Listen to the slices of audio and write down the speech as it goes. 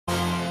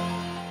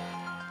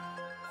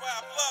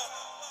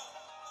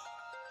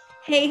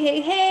Hey,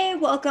 hey, hey,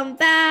 welcome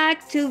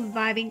back to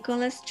Vibing con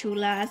las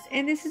Chulas.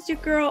 And this is your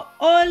girl,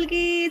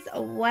 Olgis.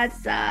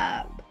 What's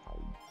up?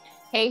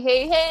 Hey,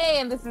 hey, hey,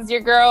 and this is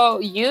your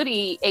girl,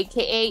 Yuri,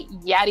 aka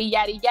Yadi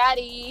Yadi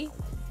Yadi.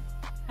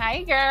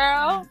 Hi,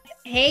 girl.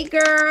 Hey,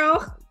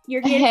 girl.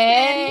 You're getting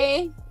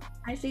ready?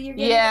 I see you're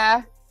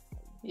getting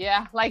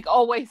Yeah, like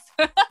always.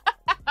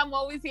 I'm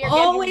always here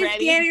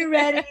getting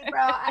ready,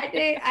 bro.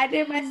 I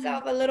did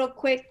myself a little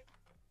quick,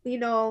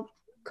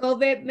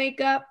 COVID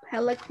makeup,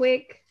 hella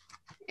quick.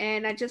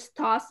 And I just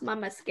tossed my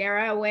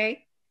mascara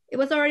away. It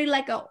was already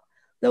like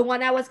the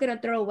one I was going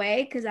to throw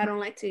away because I don't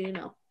like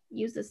to,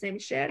 use the same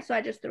shit. So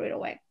I just threw it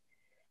away.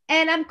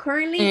 And I'm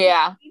currently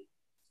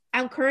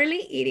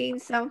eating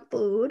some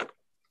food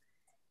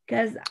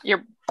because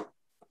you're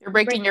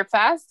breaking your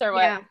fast or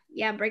what?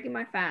 Yeah, I'm breaking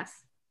my fast.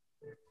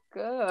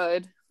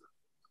 Good.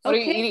 What are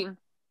you eating?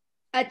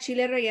 A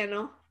chile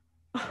relleno.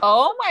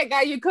 Oh my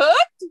God, you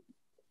cooked?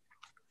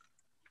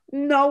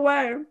 No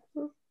way.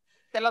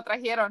 Te lo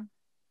trajeron.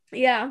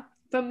 Yeah,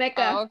 from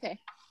Mecca.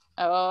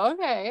 Oh,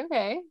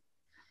 okay.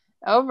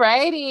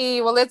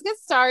 Alrighty. Well, let's get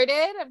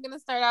started. I'm going to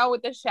start out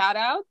with the shout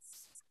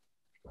outs.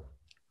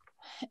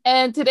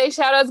 And today's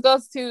shout outs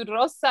goes to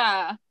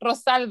Rosalba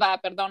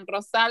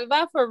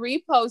for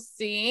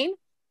reposting.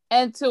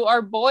 And to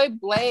our boy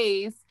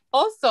Blaze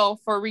also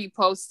for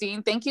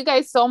reposting. Thank you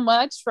guys so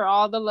much for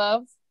all the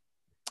love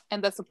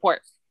and the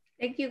support.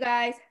 Thank you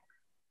guys.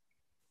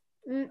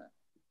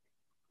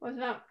 What's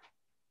up?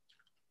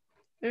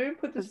 Let me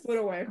put this food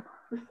away.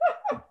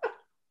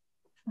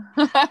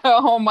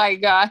 Oh my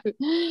God.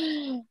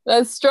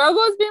 The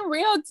struggle has been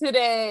real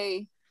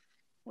today.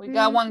 We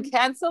got one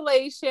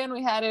cancellation.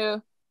 We had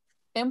to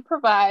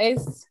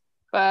improvise,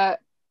 but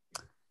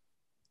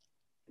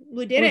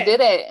we did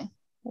it.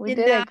 We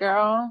did it,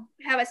 girl.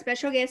 We have a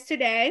special guest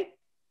today.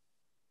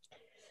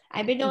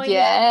 I've been knowing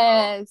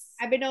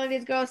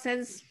this girl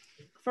since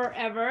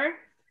forever.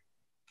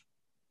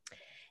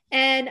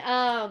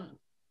 And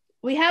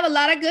we have a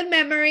lot of good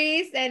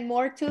memories and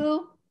more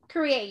to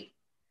create.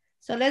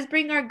 So let's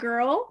bring our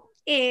girl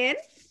in.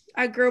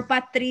 Our girl,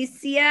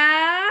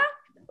 Patricia.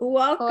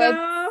 Welcome.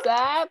 What's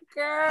up,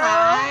 girl?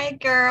 Hi,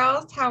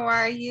 girls. How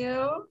are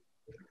you?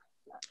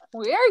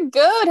 We're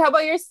good. How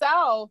about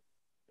yourself?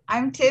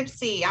 I'm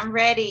tipsy. I'm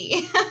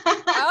ready.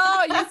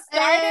 Oh, you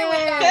started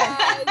with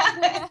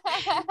us.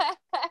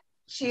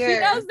 Cheers. She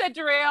knows the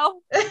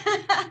drill.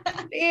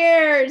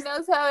 Cheers. She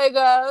knows how it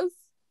goes.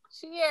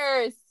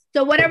 Cheers.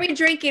 So what are we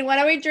drinking?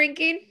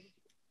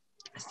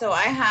 So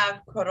I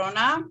have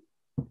Corona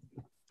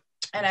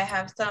and I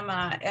have some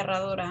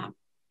Herradura.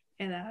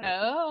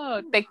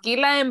 Oh,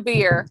 tequila and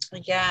beer.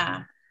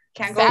 Yeah.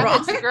 Can't go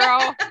wrong.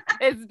 Girl.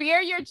 Is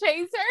beer your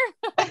chaser?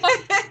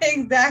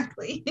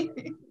 Exactly.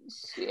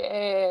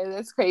 Shit,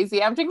 that's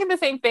crazy. I'm drinking the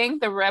same thing,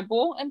 the Red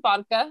Bull and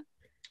vodka.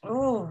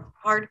 Oh,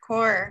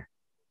 hardcore.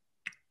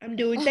 I'm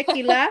doing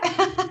tequila.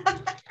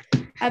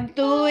 I'm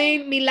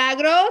doing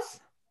Milagros.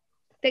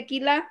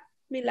 Tequila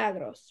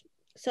Milagros.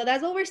 So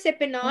that's what we're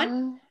sipping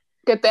on.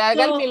 Que te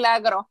haga el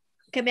milagro.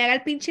 Que me haga el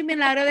pinche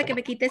milagro de que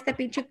me quite este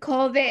pinche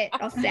COVID.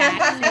 O sea,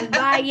 que se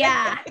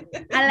vaya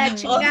a la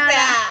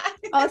chingada.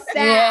 O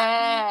sea.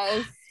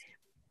 Yes.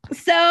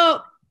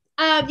 So,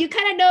 you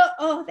kind of know.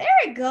 Oh, there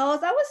it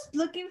goes. I was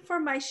looking for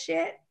my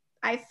shit.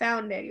 I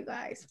found it, you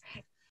guys.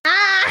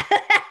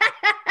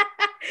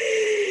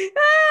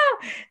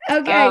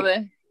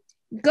 Okay.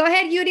 Go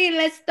ahead, Yuri.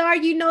 Let's start.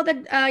 You know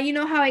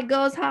how it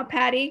goes, huh,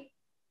 Patty?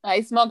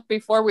 I smoked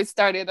before we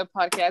started the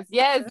podcast.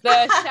 Yes,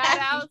 the shout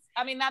outs.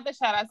 I mean, not the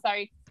shout outs,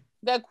 sorry.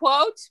 The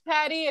quote,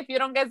 Patty, if you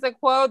don't get the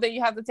quote, then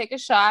you have to take a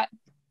shot.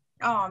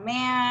 Oh,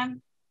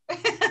 man.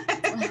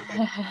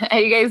 Are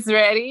you guys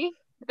ready?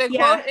 The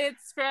quote,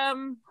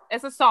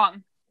 it's a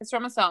song. It's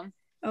from a song.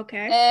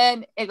 Okay.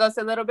 And it goes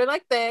a little bit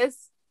like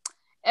this.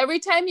 Every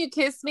time you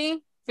kiss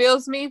me,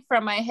 fills me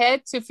from my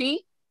head to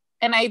feet.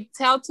 And I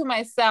tell to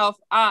myself,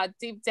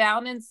 deep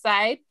down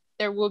inside,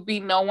 there will be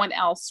no one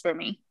else for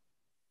me.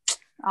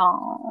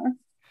 Oh,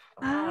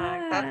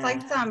 that's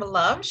like some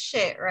love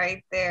shit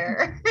right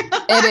there.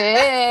 It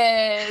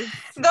is.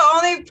 The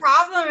only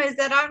problem is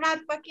that I'm not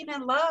fucking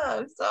in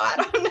love, so I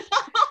don't know.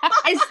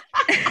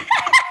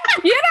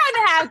 You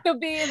don't have to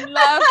be in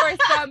love for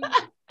some.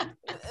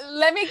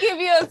 Let me give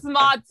you a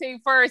small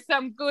tip for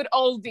some good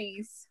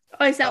oldies.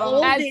 Oh, it's an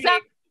oldie.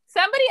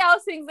 Somebody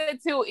else sings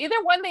it too.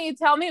 Either one that you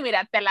tell me,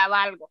 mira, te la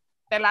valgo.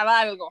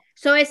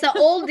 So it's an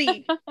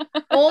oldie,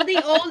 or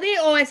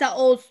it's an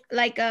old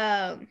like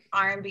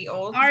R&B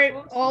old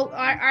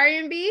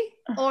R&B,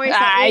 or it's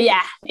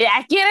ya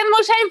quieren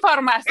mucha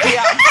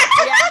información.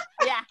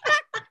 ya.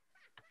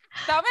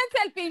 Tómense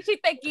el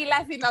pinche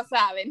tequila si no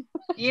saben.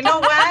 You know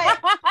what?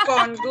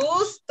 Con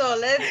gusto,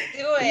 let's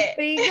do it.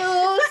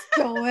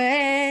 Con gusto,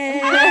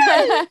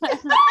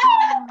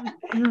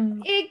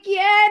 ¿Y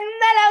quién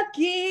me lo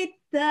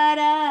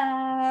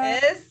quitará?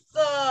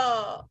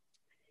 Eso.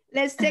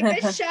 Let's take a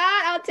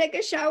shot. I'll take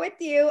a shot with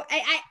you.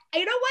 I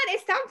you know what?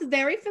 It sounds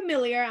very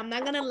familiar. I'm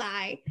not gonna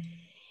lie.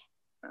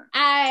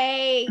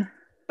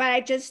 but I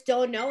just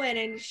don't know it,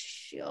 and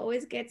she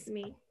always gets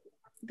me.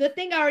 Good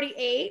thing I already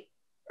ate.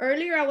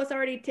 Earlier, I was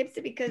already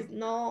tipsy because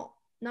no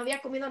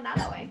había comido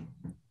nada, güey.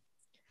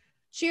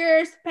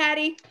 Cheers,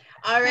 Patty.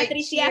 All right,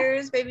 Patricia.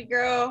 cheers, baby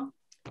girl.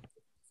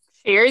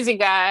 Cheers, you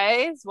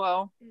guys.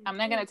 Well, I'm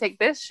not gonna take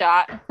this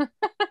shot,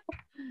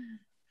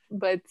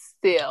 but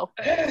still.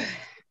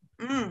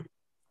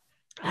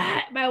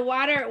 My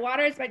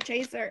water is my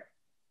chaser.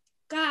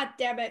 God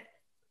damn it.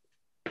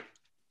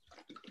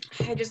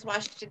 I just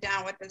washed it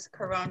down with this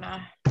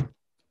Corona.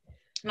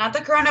 Not the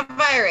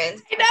coronavirus.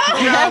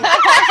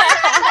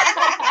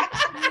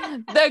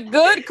 The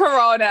good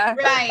Corona.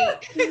 Right.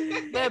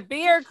 The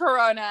beer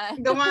Corona.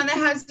 The one that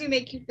has to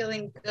make you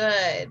feeling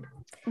good.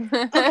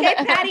 Okay,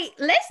 Patty,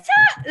 let's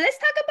talk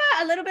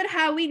about a little bit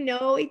how we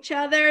know each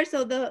other,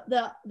 so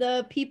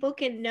the people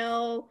can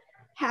know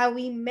how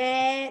we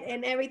met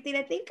and everything.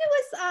 I think it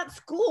was at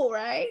school,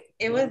 right?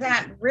 It was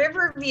at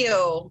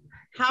Riverview.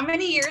 How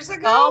many years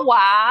ago? Oh,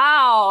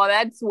 wow.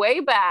 That's way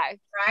back.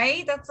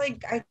 Right? That's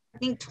like, I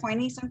think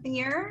 20 something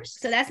years.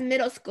 So that's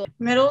middle school.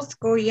 Middle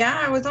school,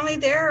 yeah. I was only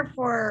there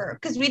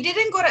because we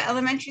didn't go to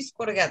elementary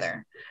school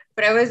together,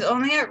 but I was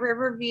only at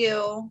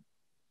Riverview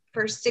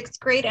for 6th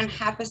grade and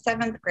half of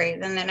 7th grade.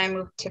 And then I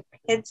moved to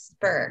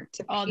Pittsburgh.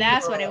 Oh,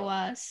 that's what it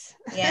was.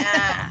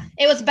 Yeah.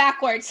 It was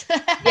backwards.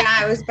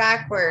 Yeah, it was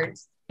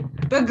backwards.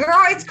 But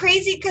girl, it's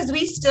crazy because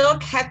we still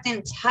kept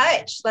in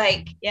touch.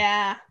 Like,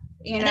 yeah.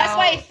 You know, that's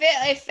why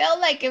it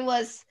felt like it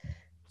was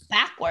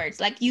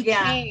backwards. Like you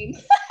came.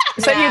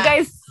 So you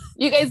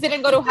guys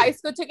didn't go to high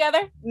school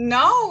together?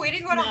 No, we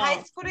didn't go to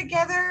high school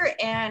together,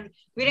 and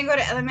we didn't go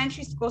to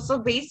elementary school. So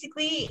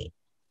basically,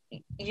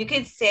 you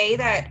could say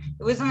that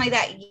it was only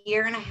that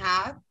year and a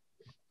half,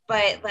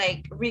 but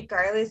like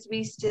regardless,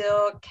 we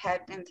still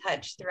kept in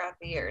touch throughout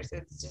the years.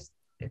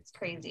 It's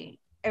crazy.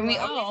 And we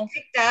always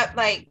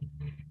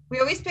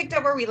picked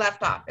up where we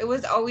left off. It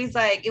was always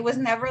like, it was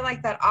never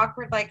like that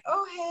awkward, like,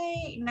 oh,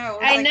 hey, no.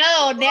 I like,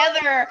 know,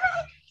 never.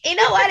 You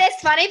know what?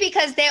 It's funny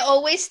because they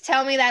always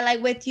tell me that,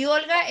 like, with you,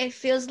 Olga, it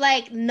feels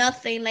like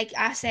nothing. Like,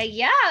 I say,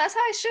 yeah, that's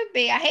how it should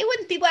be. I hate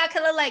when people act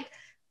kind of like,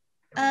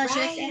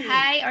 should I say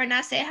hi or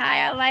not say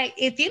hi? I like,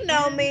 if you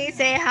know me,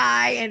 say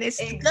hi, and it's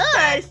good.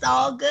 It's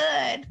all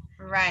good.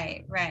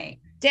 Right.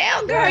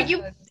 Damn, girl,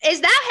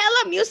 is that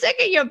hella music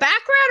in your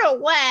background or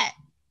what?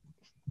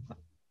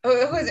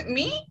 Oh, was it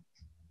me?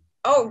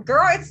 Oh,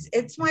 girl,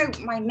 it's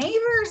my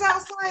neighbors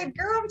outside.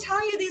 Girl, I'm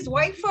telling you, these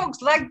white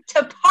folks like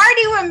to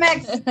party with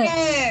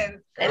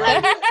Mexicans. They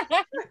like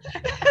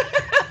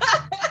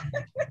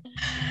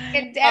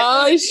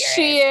oh,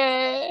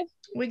 shit.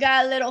 We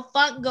got a little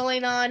funk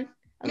going on.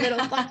 A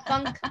little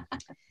funk.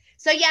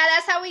 So, yeah,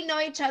 that's how we know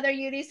each other,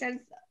 Yuri,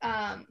 since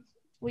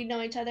we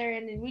know each other.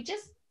 And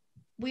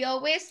we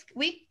always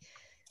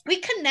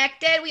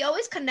connected. We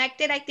always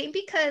connected, I think,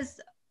 because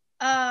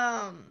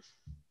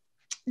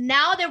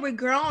now that we're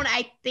grown,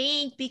 I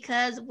think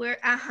because we're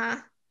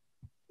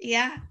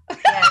yeah.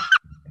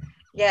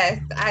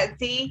 Yes, I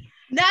see.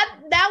 Now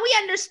we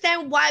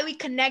understand why we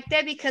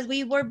connected, because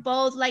we were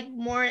both like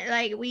more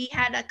like we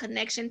had a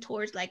connection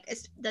towards like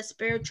the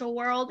spiritual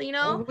world, you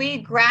know. We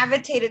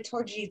gravitated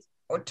towards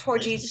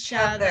each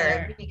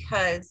other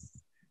because,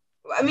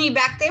 I mean,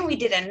 back then we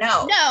didn't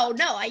know.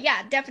 No,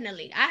 yeah,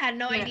 definitely. I had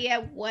no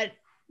idea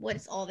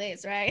what's all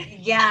this, right?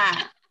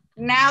 Yeah.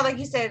 Now, like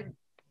you said,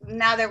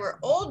 now that we're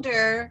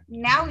older,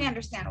 now we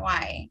understand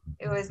why.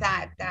 It was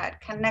that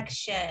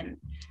connection.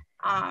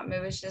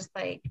 It was just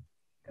like,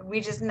 we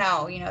just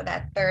know, you know,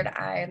 that third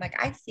eye.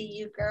 Like, I see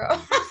you, girl.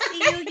 I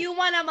see you. You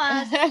one of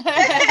us.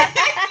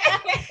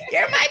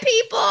 You're my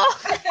people.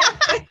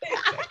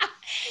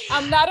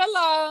 I'm not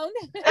alone.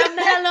 I'm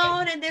not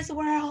alone in this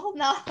world.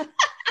 No.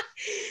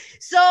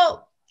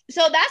 So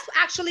that's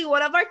actually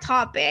one of our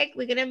topic.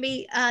 We're gonna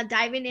be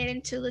diving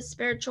into the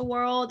spiritual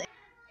world.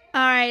 All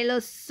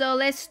right, so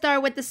let's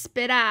start with the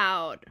spit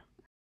out.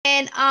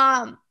 And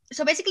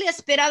so basically a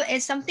spit out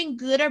is something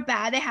good or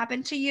bad that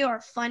happened to you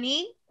or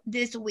funny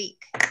this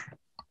week.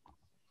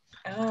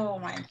 Oh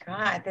my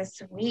God,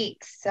 this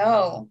week.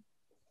 So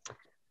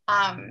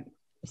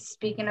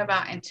speaking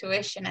about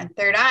intuition and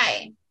third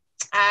eye,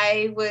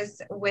 I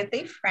was with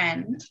a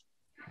friend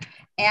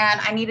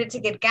and I needed to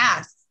get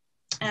gas.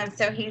 And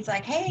so he's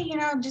like, hey, you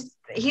know,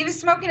 he was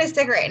smoking a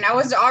cigarette and I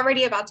was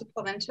already about to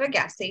pull into a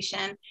gas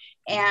station.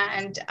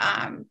 And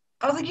I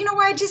was like, you know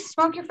what? Just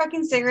smoke your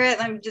fucking cigarette.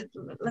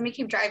 Let me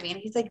keep driving. And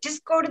he's like,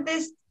 just go to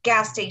this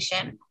gas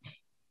station.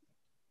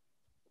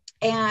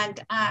 And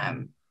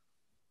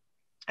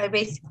I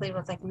basically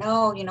was like,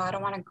 no, you know, I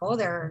don't want to go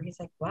there. He's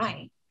like,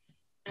 why?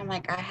 I'm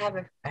like, I have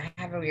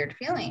a weird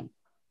feeling.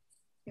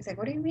 He's like,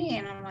 what do you mean?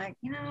 And I'm like,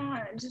 you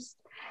know, just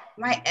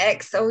my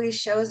ex always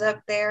shows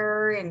up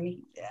there and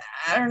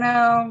I don't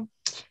know.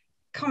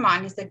 Come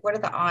on. He's like, what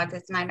are the odds?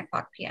 It's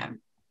 9:00 p.m.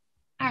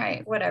 All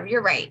right, whatever.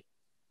 You're right.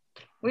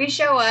 We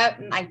show up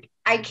and like,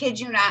 I kid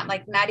you not,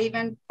 like not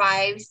even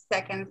 5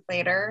 seconds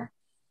later,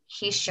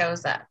 he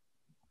shows up.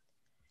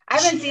 I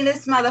haven't seen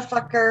this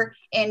motherfucker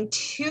in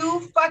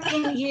 2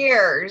 fucking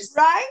years.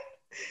 Right?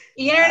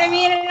 You know what I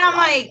mean? And I'm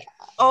like,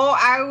 Oh,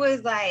 I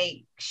was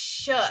like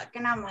shook,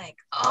 and I'm like,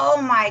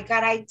 oh my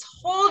God, I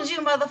told you,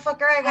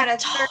 motherfucker, I got a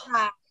third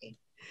eye.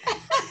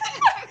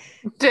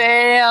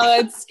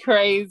 Damn, it's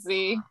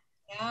crazy.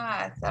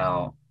 Yeah,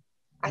 so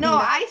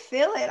I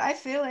feel it.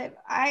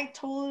 I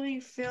totally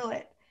feel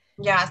it.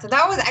 Yeah, so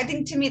that was, I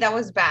think to me, that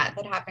was bad.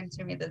 That happened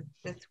to me this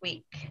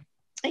week.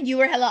 And you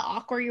were hella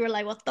awkward. You were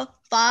like, what the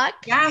fuck?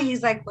 Yeah,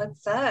 he's like,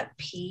 what's up,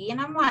 P?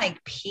 And I'm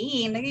like,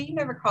 P? Nigga, you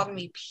never called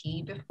me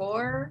P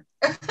before.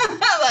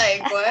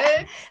 Like,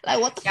 what? Like,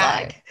 what the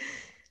fuck?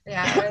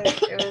 Yeah,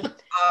 it was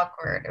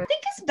awkward. I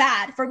think it's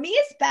bad. For me,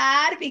 it's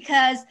bad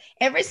because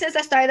ever since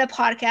I started the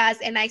podcast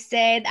and I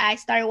said I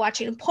started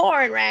watching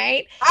porn,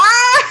 right?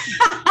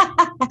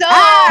 So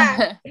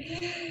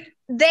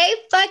they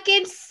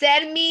fucking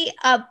send me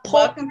a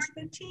porn. Welcome to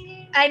the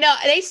team. I know.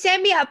 They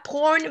sent me a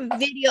porn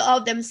video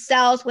of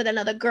themselves with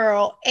another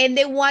girl, and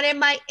they wanted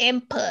my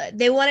input.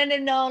 They wanted to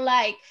know,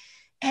 like,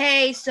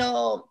 hey,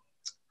 so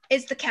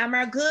is the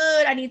camera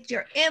good? I need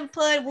your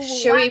input.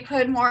 Should we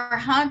put more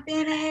hump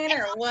in it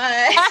or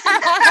what?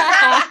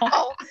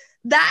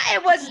 That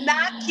it was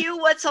not cute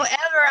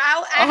whatsoever.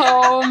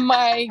 Oh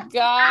my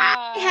God.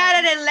 I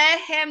had to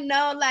let him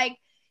know, like,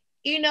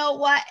 you know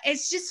what?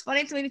 It's just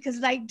funny to me because,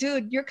 like,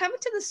 dude, you're coming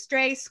to the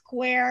straight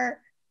square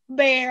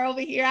bear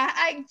over here.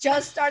 I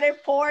just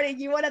started porn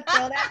and you want to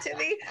throw that to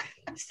me?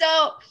 So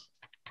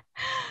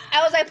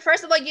I was like,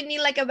 first of all, you need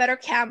like a better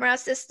camera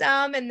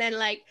system, and then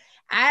like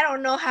I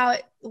don't know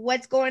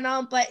what's going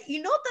on, but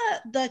you know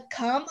the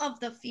cum of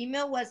the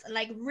female was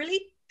like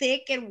really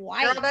thick and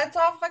white. Girl, that's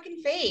all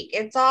fucking fake.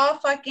 It's all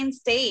fucking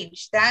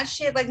staged. That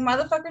shit, like,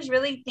 motherfuckers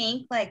really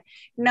think like,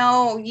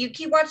 no, you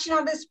keep watching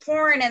all this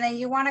porn and then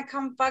you want to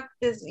come fuck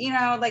this, you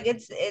know, like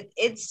it's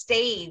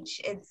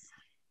staged. It's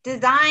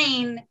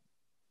designed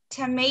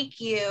to make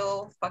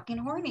you fucking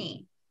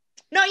horny.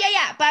 No,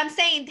 yeah, but I'm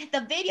saying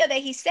the video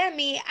that he sent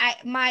me,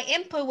 my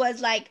input was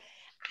like,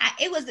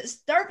 it was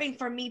disturbing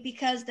for me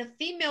because the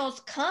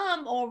females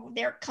cum or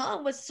their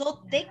cum was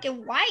so thick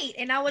and white,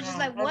 and I was just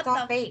like, what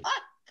the fake.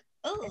 fuck?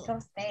 Ugh. It's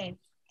all staged.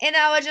 And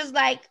I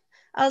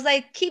was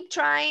like, keep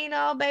trying,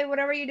 oh babe,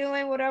 whatever you're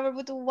doing, whatever,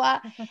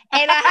 what.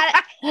 And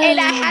I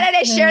had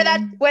to share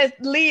that with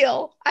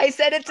Leo. I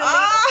said it to Leo.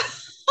 I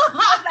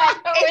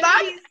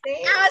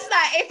was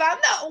like, if I'm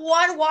the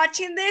one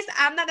watching this,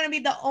 I'm not gonna be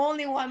the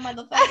only one,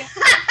 motherfucker. And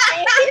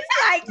he's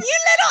like, you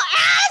little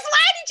ass,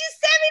 why did you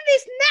send me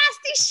this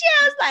nasty shit?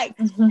 I was like,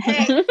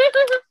 hey,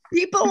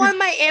 people want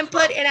my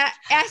input, and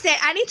I said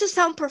I need to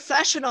sound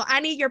professional. I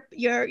need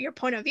your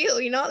point of view,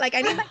 you know, like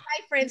I need my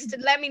guy friends to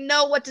let me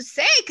know what to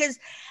say because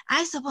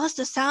I'm supposed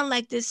to sound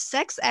like this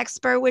sex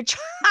expert, which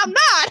I'm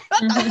not.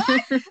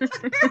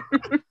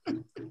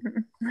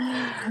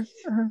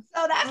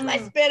 So that's my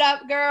spit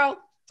up, girl.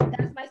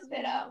 That's my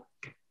spit up.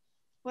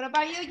 What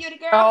about you, Yuri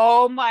girl?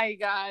 Oh my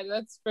God,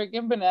 that's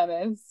freaking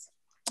bananas.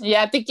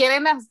 Ya te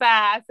quieren hasta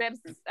hacer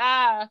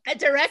a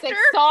director,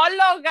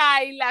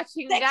 sexóloga y la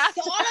chingada.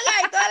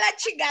 Sexóloga y toda la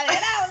chingadera.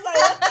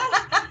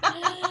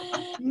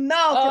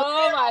 No.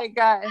 Oh my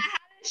God. I had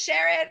to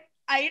share it.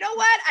 You know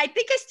what? I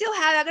think I still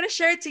have it. I'm gonna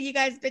share it to you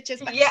guys,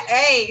 bitches. Yeah,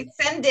 hey,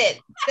 send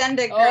it,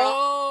 girl.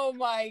 Oh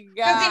my God.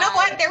 Because you know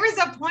what? There was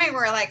a point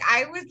where like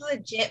I was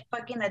legit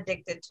fucking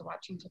addicted to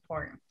watching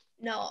porn.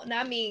 No,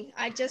 not me.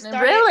 I just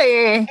started.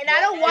 Really? And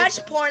I don't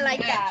watch porn like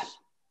that.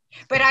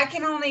 But I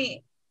can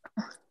only.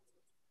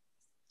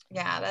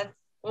 Yeah, that's.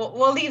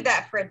 We'll leave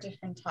that for a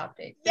different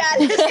topic. Yeah.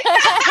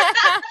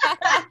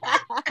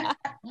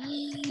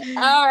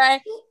 All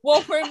right.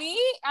 Well, for me,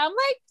 I'm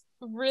like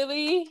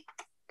really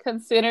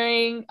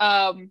considering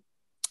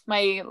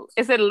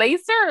is it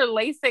laser or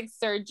LASIK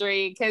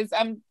surgery, because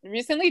I'm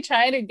recently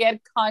trying to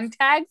get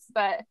contacts,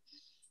 but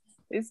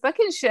this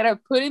fucking shit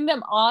of putting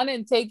them on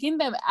and taking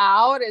them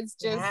out is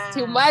just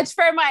too much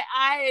for my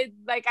eyes.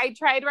 Like I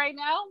tried right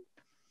now,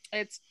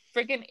 it's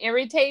freaking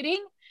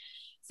irritating.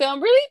 So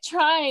I'm really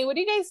trying. What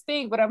do you guys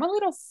think? But I'm a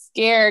little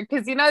scared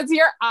because, you know, it's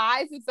your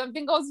eyes. If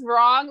something goes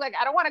wrong, like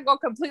I don't want to go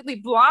completely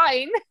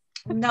blind.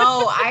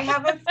 No, I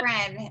have a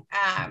friend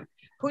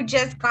who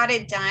just got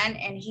it done,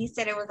 and he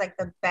said it was like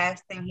the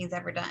best thing he's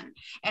ever done.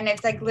 And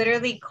it's like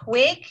literally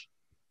quick,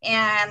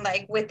 and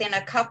like within a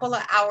couple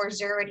of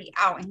hours you're already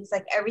out. And he's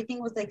like, everything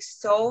was like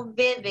so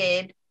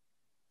vivid,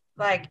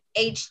 like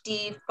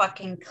HD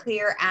fucking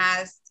clear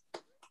as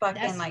fucking.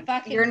 That's like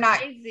fucking you're not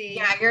crazy.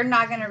 Yeah, you're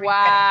not gonna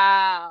regret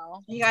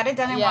it. You got it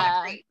done in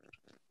 1 week.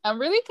 I'm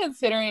really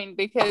considering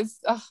because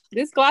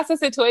this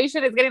glasses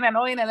situation is getting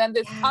annoying, and then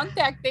this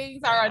contact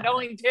things are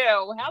annoying too.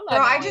 Hello.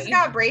 Bro, I just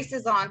got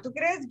braces on. ¿Tú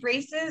crees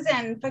braces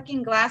and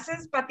fucking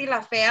glasses, Pati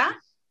la fea?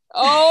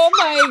 Oh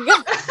my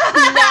God.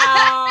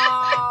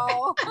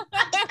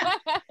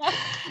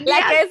 No.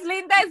 La que es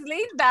linda.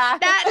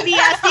 Ni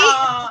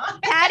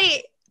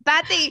así.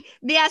 Pati,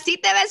 ni así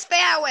te ves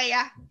fea, güey.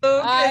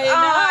 You guys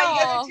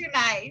are too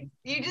nice.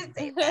 You just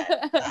say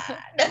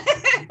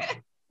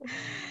that.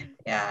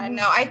 Yeah,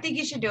 no, I think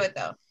you should do it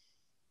though.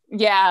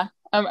 Yeah,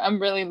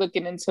 I'm really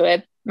looking into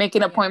it,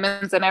 making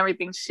appointments and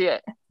everything.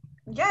 Shit.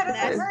 Yeah, it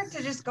doesn't hurt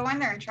to just go in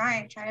there and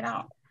try it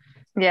out.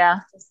 Yeah.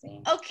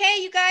 Okay,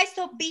 you guys.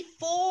 So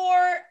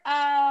before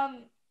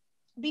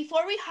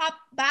we hop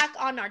back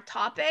on our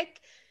topic,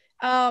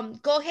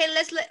 go ahead.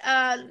 Let's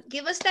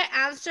give us the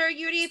answer,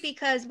 Yuri,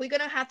 because we're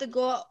gonna have to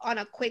go on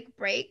a quick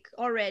break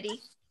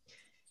already,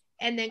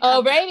 and then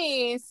come back.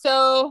 Alrighty.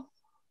 So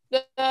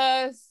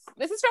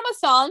this is from a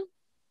song.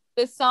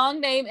 The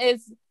song name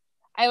is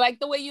 "I Like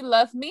the Way You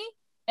Love Me,"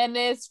 and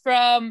it's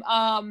from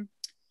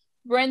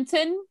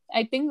Brenton.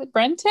 I think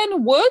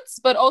Brenton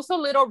Woods, but also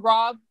Little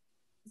Rob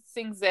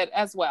sings it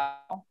as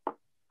well. Oh,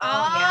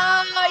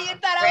 yeah. You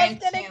thought I was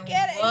gonna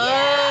get it?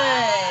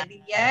 Yeah.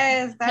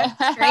 Yes, that's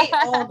straight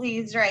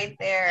oldies right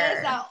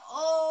there. That's an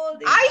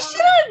oldie. I should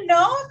have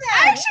known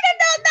that. I should have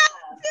known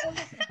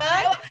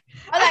that.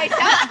 I was like,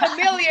 sounds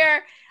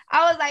familiar.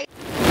 I was like,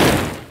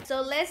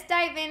 so let's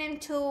dive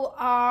into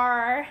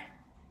our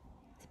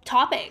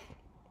topic.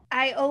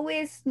 I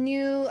always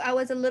knew I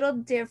was a little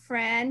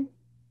different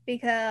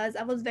because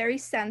I was very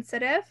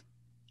sensitive,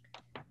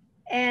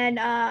 and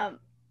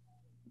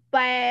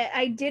but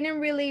I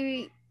didn't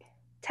really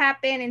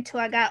tap in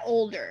until I got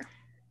older.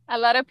 A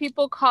lot of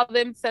people call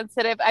them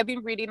sensitive. I've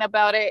been reading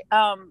about it,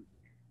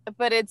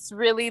 but it's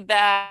really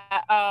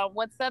that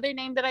what's the other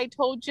name that I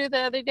told you the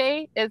other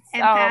day? It's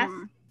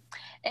Empath.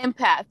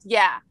 Empath.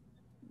 Yeah.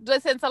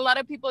 But since a lot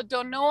of people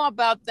don't know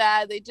about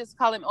that, they just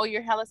call them, oh,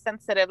 you're hella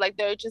sensitive. Like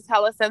they're just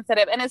hella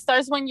sensitive. And it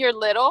starts when you're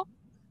little,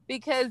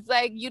 because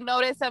like you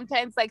notice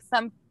sometimes like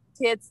some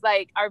kids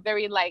like are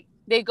very like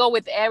they go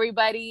with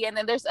everybody, and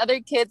then there's other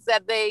kids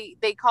that they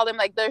call them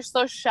like they're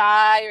so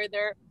shy, or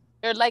they're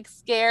like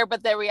scared,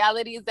 but the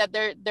reality is that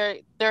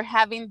they're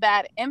having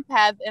that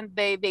empath, and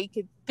they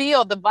could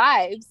feel the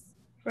vibes.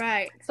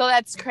 Right. So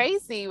that's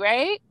crazy,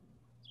 right?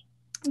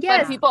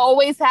 Yes. But people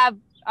always have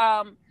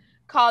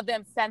called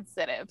them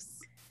sensitives,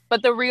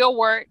 but the real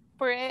word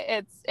for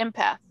it's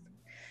empath.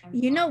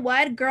 You know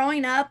what?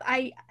 Growing up,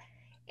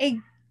 it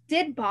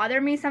did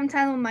bother me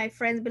sometimes when my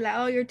friends be like,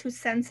 "Oh, you're too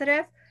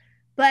sensitive."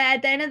 But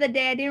at the end of the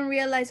day, I didn't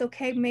realize,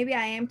 okay, maybe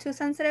I am too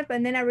sensitive.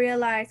 And then I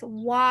realized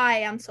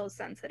why I'm so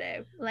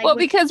sensitive. Like, well,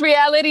 because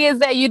reality is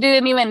that you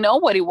didn't even know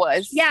what it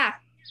was. Yeah,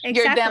 exactly.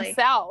 Your damn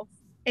self.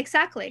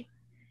 Exactly.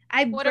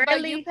 What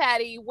about you,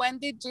 Patty? When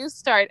did you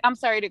start? I'm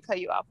sorry to cut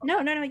you off.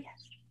 No, yes.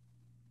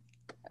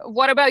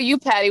 What about you,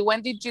 Patty?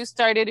 When did you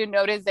start to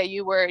notice that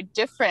you were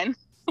different,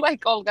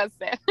 like Olga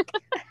said?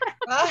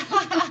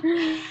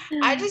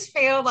 I just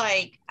feel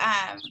like,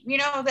 you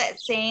know,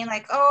 that saying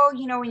like, oh,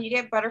 you know, when you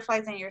get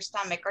butterflies in your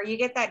stomach, or you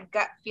get that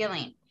gut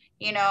feeling,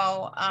 you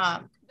know,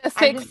 the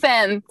sixth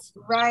sense.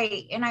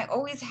 Right. And I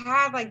always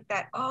had like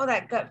that, oh,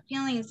 that gut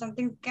feeling,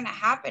 something's going to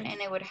happen,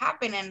 and it would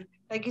happen. And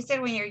like you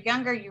said, when you're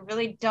younger, you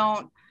really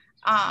don't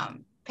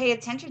pay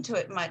attention to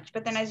it much.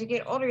 But then as you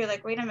get older, you're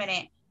like, wait a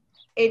minute,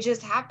 it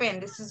just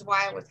happened. This is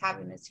why I was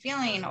having this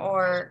feeling.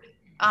 Or,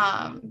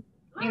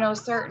 you know,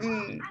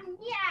 certain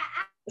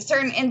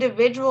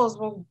individuals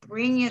will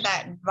bring you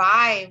that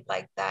vibe,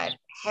 like that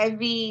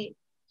heavy,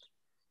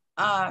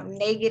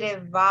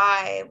 negative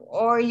vibe.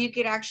 Or you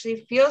could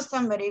actually feel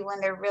somebody when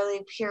they're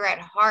really pure at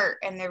heart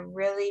and they're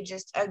really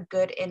just a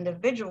good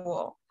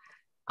individual.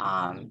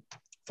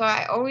 So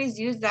I always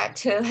use that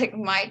to like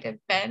my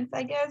defense,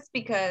 I guess,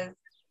 because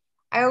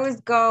I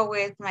always go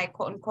with my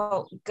quote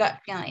unquote gut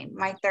feeling,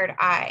 my third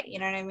eye, you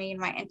know what I mean?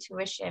 My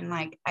intuition,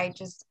 like I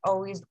just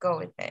always go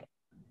with it.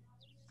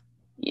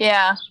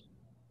 Yeah.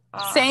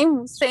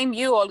 Same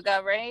you,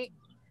 Olga, right?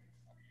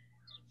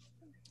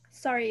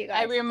 Sorry, you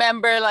guys. I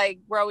remember like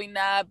growing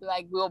up,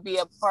 like we'll be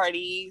at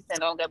parties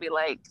and Olga be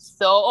like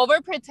so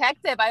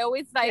overprotective. I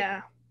always like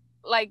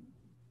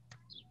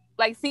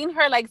seeing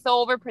her like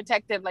so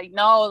overprotective, like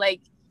no,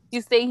 like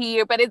you stay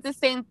here. But it's the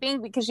same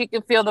thing because she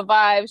can feel the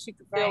vibes. She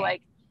can feel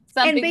like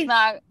something's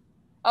not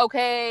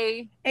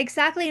okay.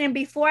 Exactly. And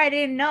before I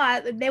didn't know,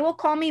 they will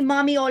call me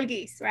Mommy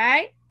Olgis,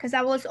 right? Because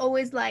I was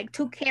always like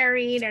too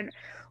caring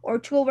or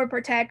too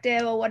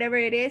overprotective or whatever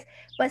it is.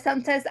 But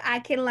sometimes I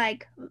can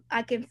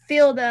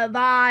feel the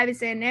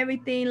vibes and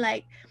everything.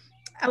 Like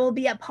I will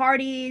be at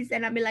parties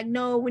and I'll be like,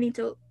 no, we need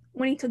to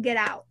get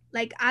out.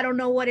 Like I don't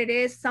know what it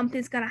is.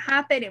 Something's gonna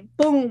happen, and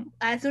boom!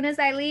 As soon as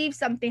I leave,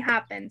 something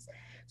happens.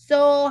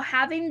 So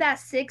having that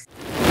sixth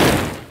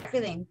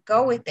feeling,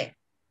 go with it,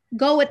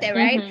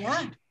 right?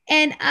 Yeah.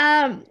 And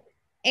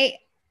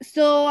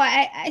so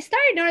I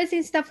started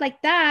noticing stuff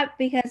like that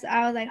because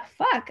I was like,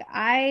 fuck,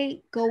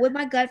 I go with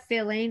my gut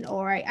feeling,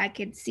 or I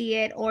can see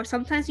it. Or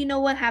sometimes, you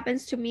know what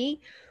happens to me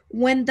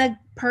when the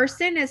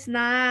person is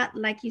not,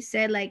 like you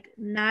said, like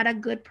not a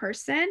good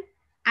person,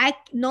 I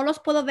no los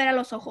puedo ver a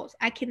los ojos.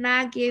 I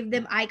cannot give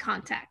them eye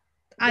contact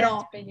at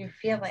all. But you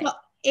feel it. So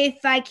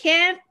if I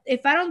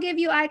don't give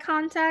you eye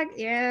contact,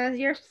 yeah,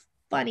 you're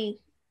funny.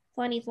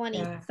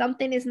 Yeah.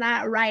 Something is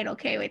not right,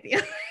 okay, with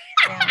you.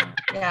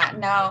 Yeah,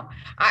 no.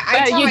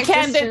 I tell my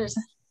sisters.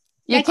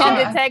 You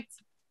can detect.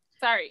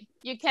 Sorry,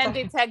 you can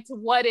detect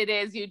what it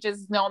is. You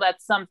just know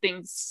that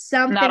something's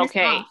not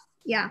okay. Off.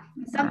 Yeah,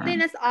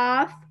 something is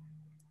off.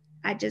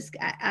 I just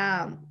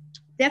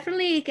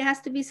definitely it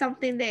has to be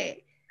something that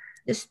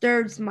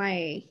disturbs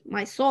my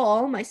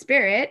soul, my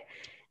spirit.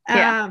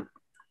 Yeah.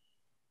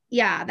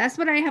 Yeah, that's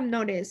what I have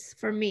noticed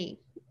for me.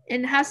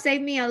 And has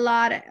saved me a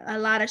lot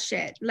of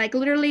shit. Like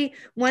literally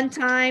one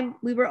time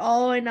we were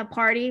all in a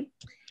party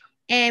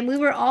and we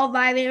were all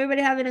vibing,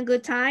 everybody having a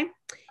good time.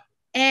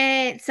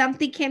 And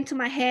something came to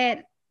my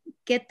head,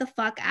 get the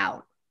fuck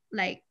out.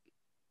 Like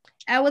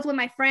I was with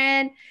my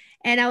friend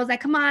and I was like,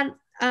 come on,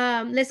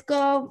 let's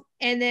go.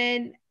 And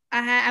then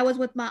I was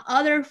with my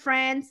other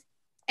friends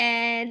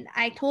and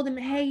I told them,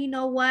 hey, you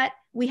know what?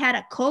 We had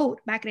a code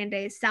back in the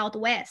day,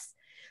 Southwest.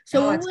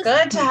 So it's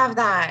good to have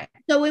that.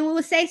 So when we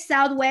would say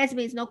Southwest,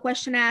 means no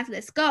question asked,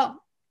 let's go.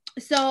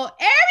 So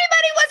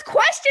everybody was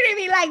questioning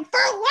me, like, for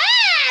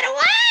what?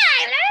 Why?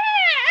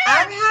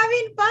 I'm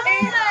having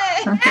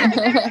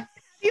fun.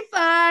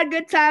 Fun,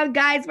 good time,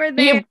 guys. We're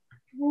there.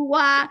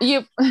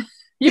 You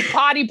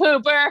potty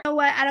pooper. You know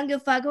what? I don't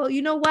give a fuck. Oh,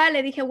 you know what?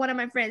 Let me hit one of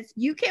my friends.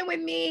 You came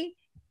with me.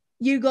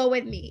 You go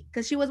with me.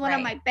 Because she was one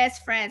of my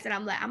best friends. And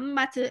I'm like, I'm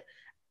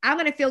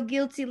going to feel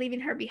guilty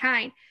leaving her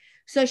behind.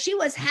 So she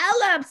was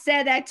hella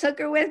upset that I took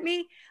her with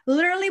me.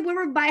 Literally, we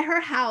were by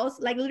her house,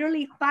 like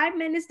literally 5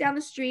 minutes down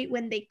the street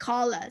when they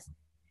call us.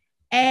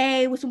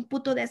 Hey, it was un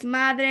puto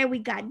desmadre. We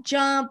got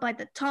jumped by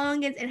the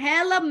Tongans and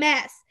hella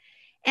mess.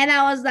 And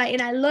I was like,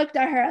 and I looked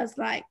at her. I was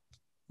like,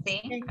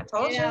 see, I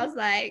told you. I was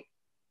like,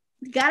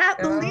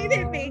 gotta believe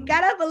in me.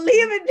 Gotta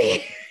believe in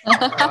me. Oh,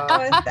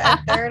 it's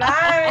that third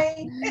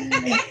eye.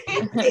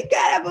 You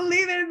gotta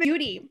believe in me.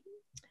 Beauty.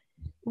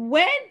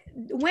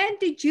 When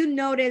did you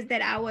notice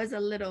that I was a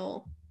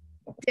little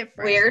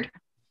different? Weird.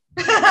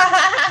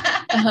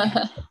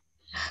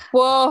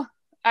 Well,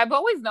 I've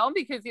always known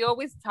because you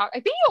always talk.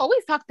 I think you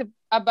always talked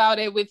about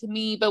it with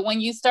me, but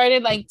when you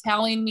started like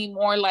telling me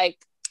more like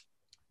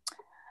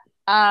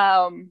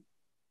about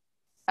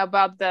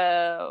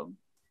the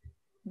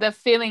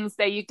feelings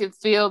that you could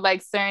feel,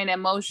 like certain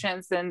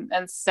emotions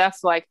and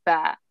stuff like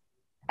that,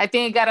 I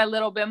think it got a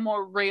little bit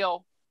more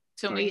real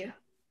to me.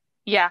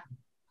 Yeah.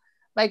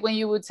 Like when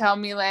you would tell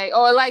me like,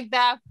 oh, like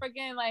that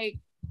freaking like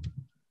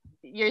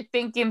you're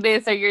thinking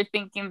this or you're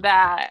thinking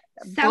that.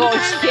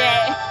 Bullshit.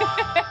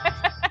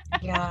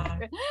 Yeah.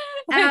 It's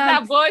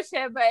not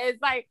bullshit, but it's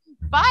like,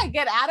 fine,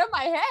 get out of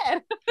my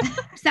head.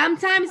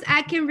 Sometimes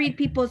I can read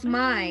people's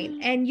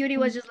mind. And Yuri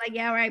was just like,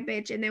 yeah, right,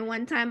 bitch. And then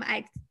one time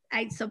I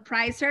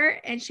surprised her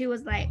and she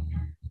was like,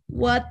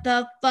 what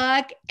the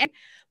fuck?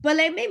 But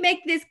let me make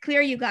this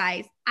clear, you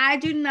guys. I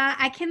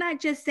cannot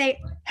just say,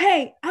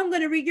 hey, I'm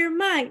going to read your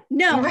mind.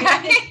 No,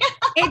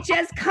 it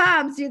just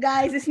comes, you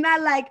guys. It's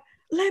not like,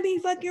 let me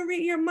fucking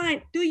read your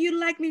mind. Do you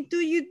like me? Do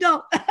you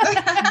don't?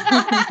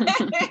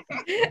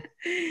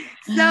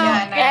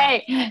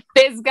 Hey,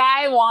 this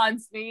guy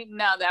wants me.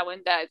 No, that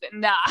one doesn't.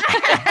 No.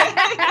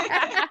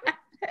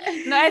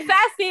 No es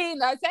así.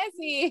 No es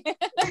así.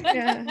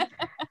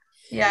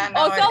 Yeah. No,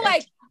 also,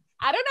 like,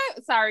 I don't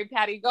know. Sorry,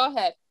 Patty, go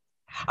ahead.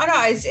 Oh no,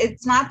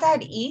 it's not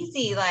that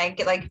easy.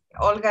 Like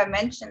Olga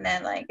mentioned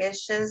it. Like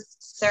it's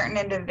just certain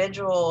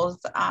individuals.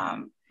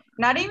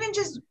 Not even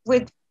just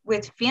with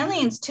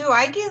feelings too.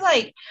 I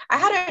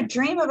had a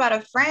dream about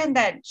a friend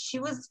that she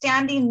was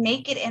standing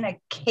naked in a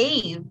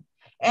cave,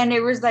 and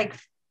it was like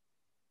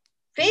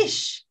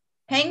fish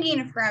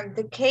hanging from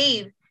the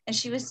cave, and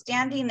she was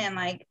standing in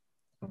like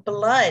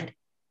blood.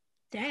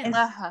 Damn.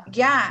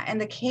 Yeah, in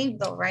the cave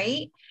though,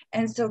 right?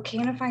 And so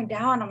came to find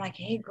out, and I'm like,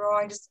 hey girl,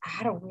 I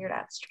had a weird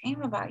ass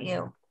dream about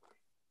you.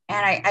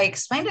 And I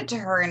explained it to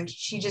her, and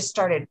she's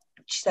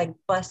like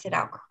busted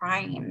out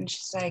crying. And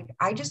she's like,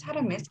 I just had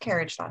a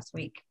miscarriage last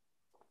week.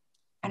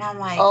 And I'm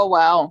like, oh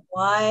wow.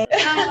 What?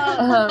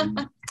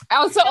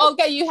 Also,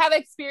 Olga, you have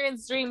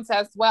experienced dreams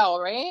as well,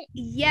 right?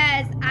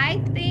 Yes,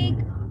 I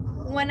think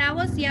when I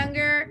was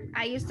younger,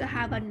 I used to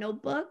have a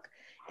notebook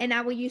and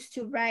I would used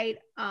to write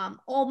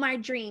all my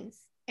dreams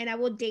and I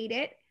will date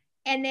it.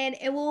 And then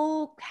it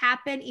will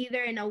happen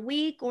either in a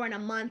week or in a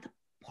month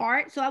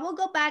part. So I will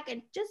go back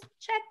and just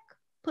check,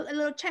 put a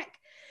little check.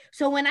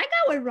 So when I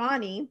got with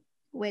Ronnie,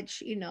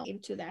 which,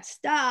 into that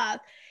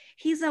stuff,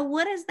 he's like,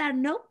 what is that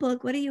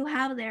notebook? What do you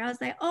have there? I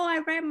was like, oh, I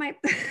write my...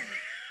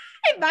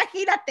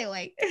 Imagínate,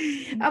 güey.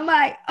 I'm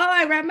like, oh,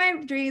 I write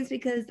my dreams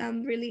because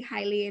I'm really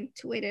highly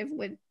intuitive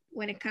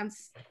when it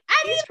comes...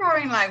 He's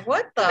probably like,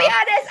 what the... To be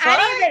honest,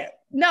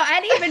 I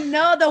didn't even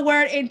know the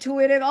word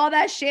intuitive, all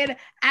that shit.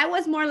 I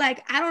was more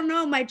like, I don't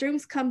know, my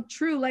dreams come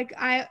true. Like,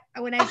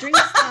 when I dream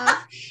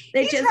stuff,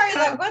 they just come.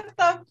 Like, what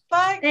the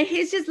fuck? And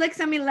he just looks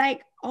at me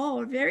like,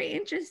 oh, very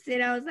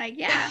interested. I was like,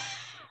 yeah.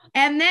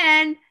 And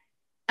then,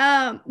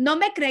 no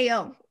me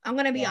creyó. I'm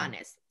going to be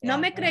honest. No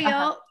me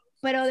creyó.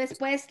 Pero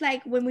después,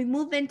 like, when we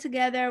moved in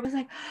together, I was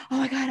like, oh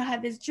my God, I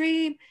have this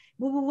dream.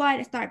 Blah, blah, blah.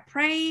 I start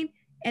praying.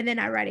 And then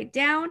I write it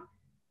down.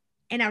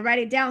 And I write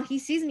it down. He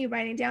sees me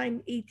writing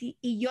down. Y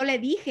yo le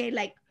dije,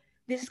 like,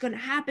 this is going to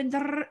happen.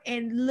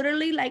 And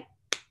literally, like,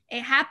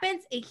 it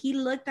happens. And he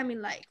looked at me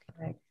like,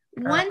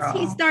 once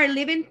he started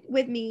living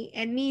with me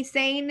and me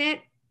saying it,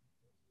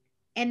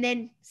 and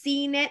then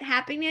seeing it,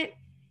 happening it,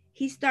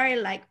 he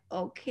started like,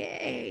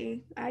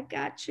 okay, I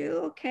got you.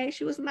 Okay.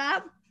 She was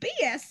not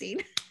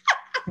BSing.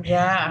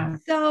 Yeah.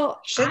 So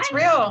shit's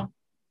real.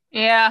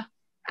 Yeah.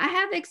 I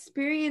have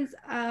experienced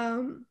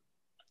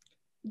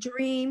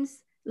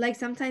dreams. Like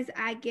sometimes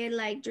I get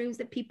like dreams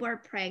that people are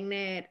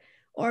pregnant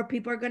or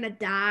people are gonna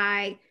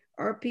die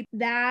or people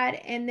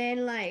that, and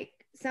then like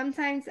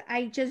sometimes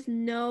I just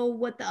know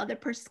what the other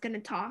person's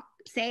gonna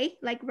say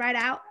like right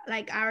out.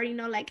 Like I already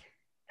know, like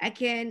I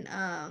can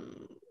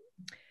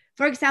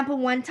for example,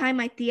 one time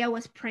my tia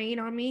was praying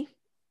on me.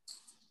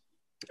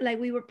 Like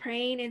we were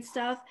praying and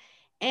stuff,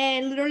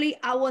 and literally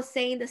I was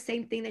saying the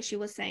same thing that she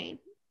was saying.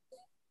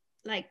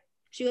 Like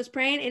she was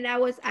praying and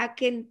I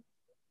can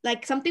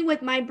like something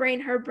with my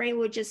brain, her brain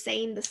was just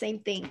saying the same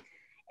thing.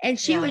 And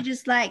she was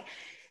just like,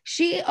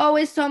 she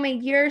always told me,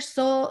 you're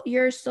so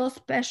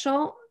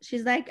special.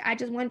 She's like, I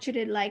just want you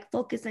to like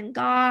focus on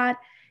God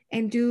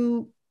and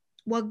do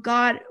what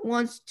God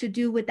wants to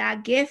do with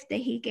that gift that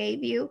he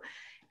gave you.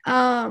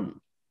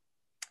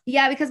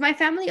 Yeah, because my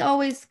family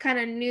always kind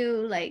of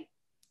knew, like,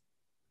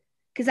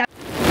 because I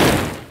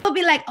would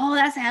be like, oh,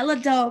 that's hella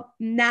dope.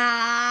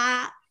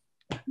 Nah,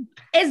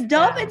 it's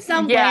dope in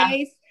some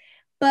ways,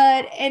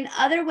 but in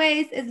other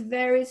ways, it's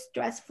very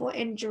stressful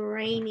and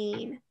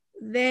draining.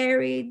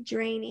 Very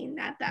draining.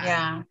 Not that.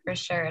 Yeah, for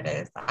sure it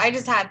is. I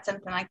just had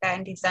something like that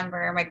in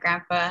December. My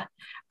grandpa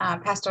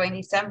passed away in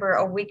December,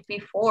 a week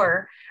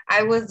before.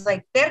 I was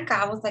like, cerca.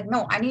 I was like,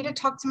 no, I need to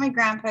talk to my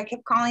grandpa. I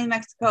kept calling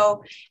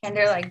Mexico and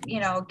they're like, you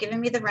know, giving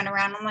me the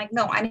runaround. I'm like,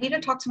 no, I need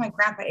to talk to my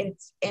grandpa.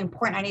 It's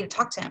important. I need to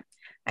talk to him.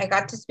 I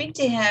got to speak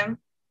to him.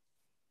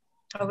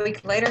 A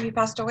week later, he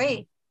passed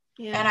away.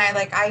 Yeah.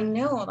 And I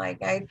knew,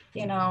 like,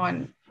 you know,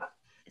 and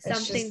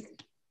something.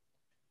 Just,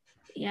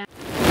 yeah.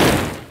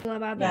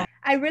 About that.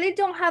 I really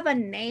don't have a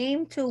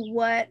name to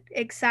what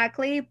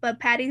exactly, but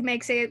Patty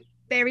makes it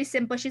very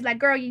simple. She's like,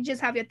 girl, you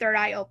just have your third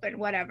eye open,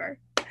 whatever.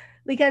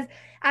 Because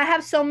I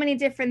have so many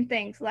different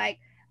things. Like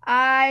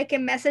I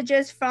get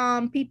messages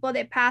from people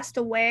that passed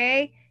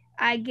away.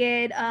 I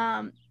get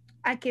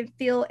I can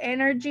feel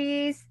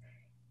energies.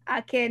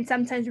 I can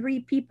sometimes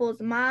read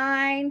people's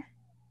mind.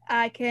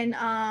 I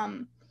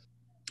can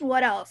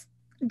what else?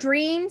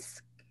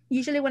 Dreams.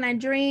 Usually when I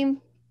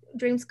dream,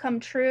 dreams come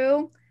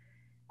true.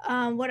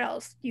 What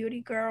else,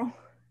 beauty girl?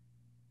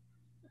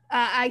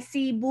 I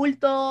see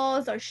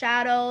bultos or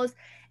shadows.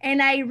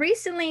 And I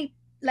recently,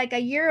 like a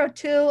year or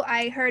two,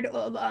 I heard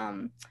of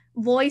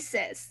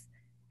voices.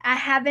 I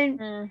haven't,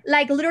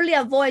 like literally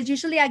a voice.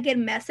 Usually I get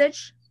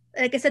message,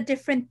 like it's a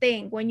different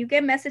thing. When you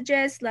get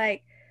messages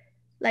like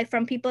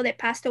from people that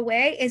passed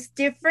away, it's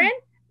different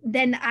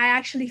than I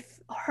actually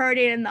heard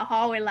it in the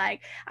hallway. Like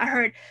I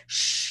heard,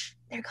 shh,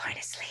 they're going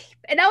to sleep.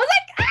 And I was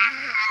like,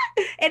 ah!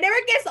 It never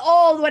gets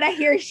old when I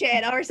hear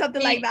shit or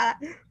something like that.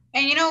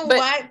 And you know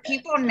what?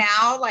 People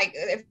now, like,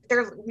 if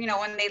they're, you know,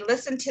 when they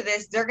listen to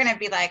this, they're going to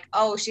be like,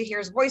 oh, she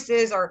hears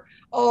voices, or,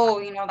 oh,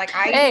 you know, like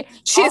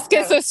she's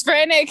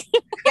schizophrenic.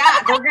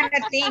 Yeah, they're going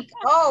to think,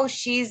 oh,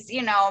 she's,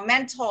 you know,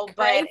 mental.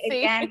 But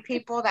again,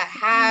 people that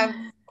have,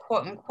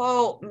 quote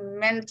unquote,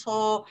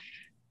 mental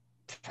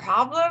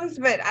problems,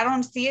 but I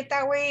don't see it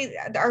that way,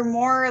 are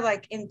more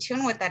like in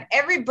tune with that.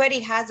 Everybody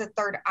has a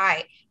third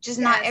eye, just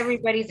not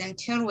everybody's in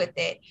tune with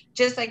it.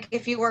 Just like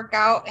if you work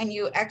out and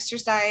you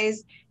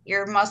exercise,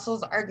 your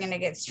muscles are going to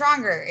get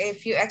stronger.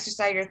 If you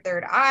exercise your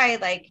third eye,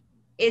 like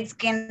it's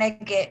going to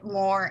get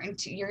more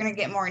into, you're going to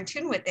get more in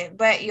tune with it.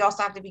 But you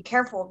also have to be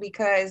careful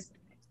because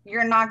you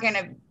got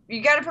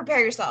to prepare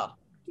yourself.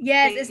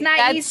 Yes, it's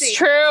not easy. That's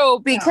true,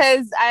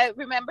 because I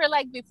remember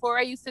like before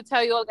I used to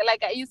tell you,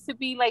 like I used to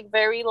be like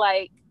very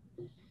like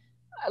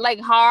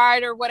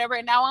hard or whatever,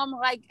 and now I'm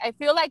like, I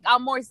feel like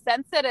I'm more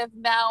sensitive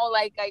now.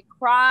 Like I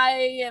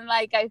cry and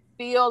like I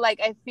feel like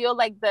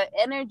the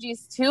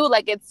energies too.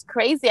 Like it's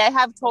crazy. I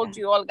have told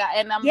you, Olga,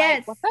 and I'm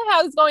like, what the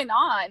hell is going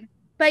on?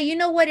 But you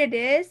know what it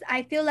is?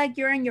 I feel like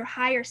you're in your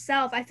higher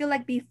self. I feel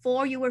like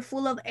before you were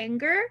full of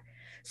anger,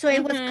 so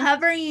it was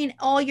covering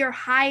all your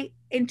high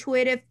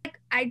intuitive.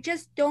 I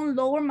just don't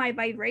lower my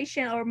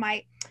vibration or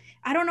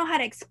I don't know how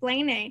to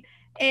explain it.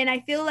 And I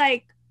feel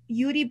like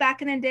Yuri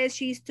back in the days,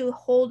 she used to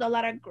hold a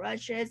lot of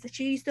grudges.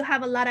 She used to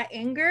have a lot of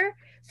anger.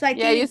 So I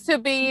think used to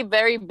be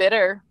very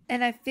bitter.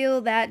 And I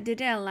feel that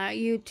didn't allow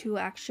you to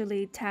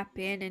actually tap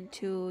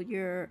into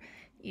your,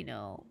 you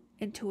know,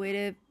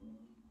 intuitive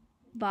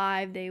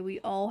vibe that we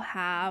all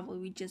have.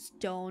 We just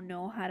don't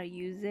know how to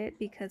use it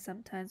because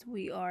sometimes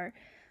we are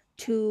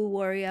too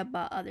worried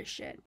about other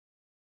shit.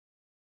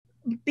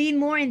 Being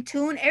more in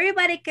tune,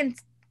 everybody can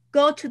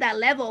go to that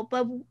level,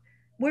 but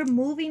we're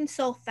moving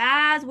so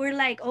fast. We're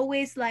like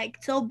always like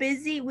so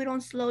busy. We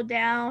don't slow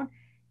down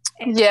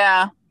and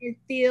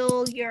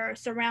feel your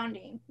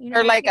surrounding. You know,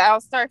 or like I'll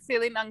start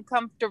feeling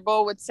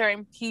uncomfortable with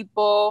certain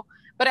people.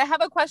 But I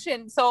have a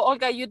question. So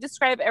Olga, you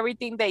describe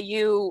everything that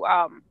you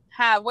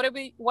have. What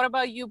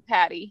about you,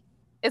 Patty?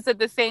 Is it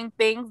the same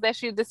things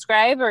that you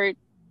describe, or is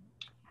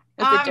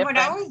it different? When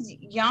I was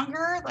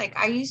younger, like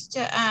I used to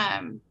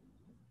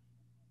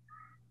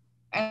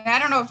and I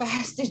don't know if it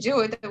has to do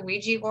with the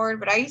Ouija board,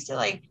 but I used to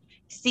like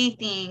see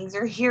things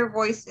or hear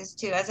voices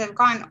too. As I've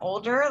gotten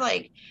older,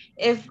 like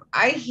if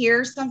I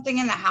hear something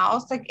in the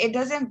house, like it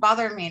doesn't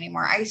bother me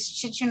anymore. I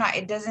shit you not,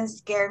 it doesn't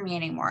scare me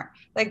anymore.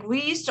 Like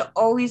we used to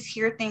always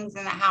hear things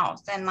in the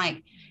house, and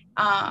like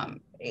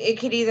it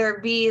could either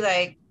be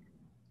like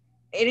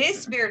it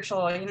is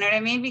spiritual, you know what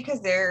I mean?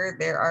 Because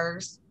there are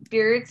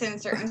spirits,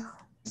 and certain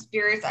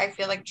spirits I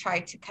feel like try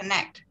to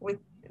connect with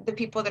the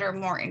people that are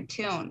more in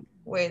tune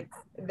with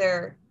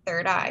their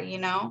third eye, you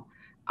know?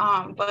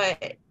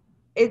 But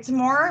it's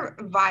more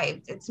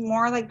vibes. It's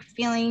more like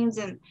feelings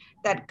and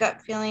that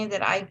gut feeling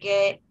that I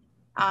get.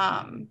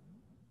 And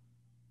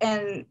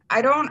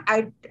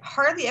I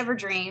hardly ever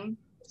dream.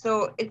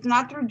 So it's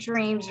not through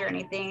dreams or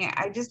anything.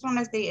 I just want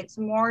to say it's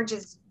more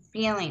just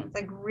feelings,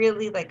 like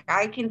really, like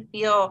I can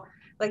feel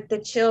like the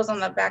chills on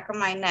the back of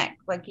my neck.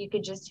 Like you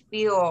could just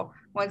feel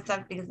when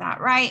something's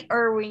not right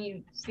or when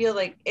you feel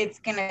like it's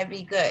going to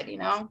be good, you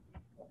know?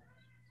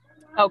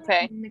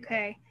 Okay.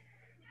 Okay.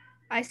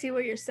 I see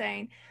what you're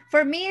saying.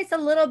 For me, it's a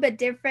little bit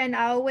different.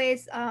 I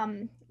always,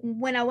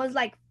 when I was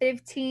like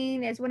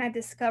 15, is when I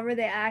discovered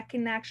that I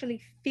can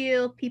actually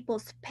feel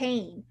people's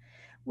pain.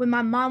 When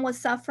my mom was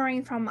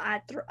suffering from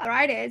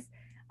arthritis,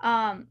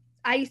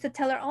 I used to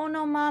tell her, "Oh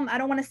no, mom, I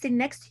don't want to sit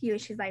next to you."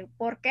 She's like,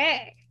 "¿Por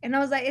qué?" And I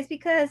was like, "It's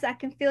because I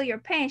can feel your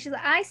pain." She's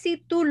like, "Ay,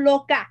 sí, tú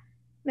loca.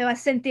 Me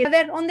vas a sentir. A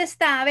ver, ¿dónde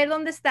está? A ver,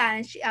 ¿dónde está?"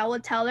 And I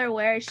would tell her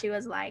where. She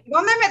was like,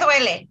 ¿Dónde me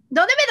duele?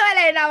 ¿Dónde me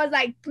duele? And I was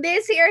like,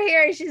 this, here,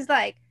 here. And she's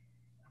like,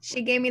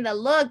 she gave me the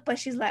look, but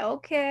she's like,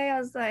 okay. I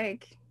was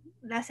like,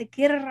 la sé,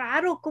 qué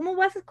raro. ¿Cómo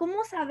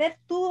saber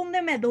tú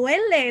dónde me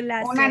duele?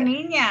 La Una sé.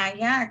 niña,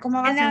 yeah.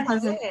 ¿Cómo vas a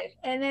saber?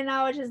 And then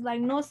I was just like,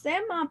 no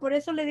sé, ma. Por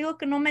eso le digo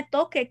que no me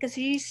toque. Because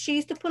she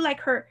used to put like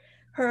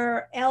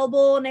her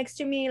elbow next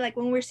to me, like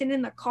when we were sitting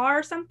in the car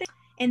or something.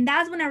 And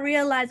that's when I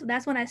realized,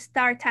 that's when I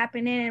start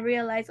tapping in and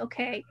realized,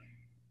 okay,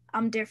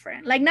 I'm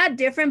different. Like not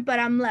different, but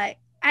I'm like,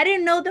 I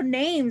didn't know the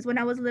names when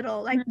I was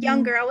little, like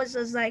younger. I was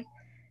just like,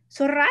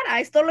 so rara,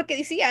 es todo lo que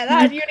decía,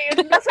 that, no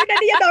soy una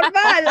niña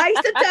normal. I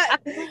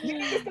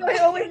used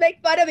to always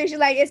make fun of it. She's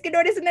like, es que no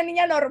eres una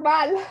niña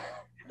normal.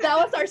 That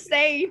was our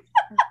saying.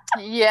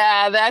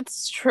 Yeah,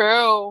 that's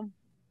true.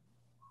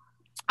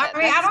 I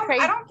mean, I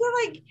don't feel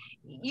like,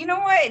 you know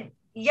what?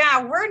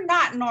 Yeah, we're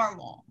not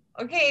normal.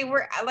 Okay,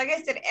 we're, like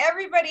I said,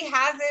 everybody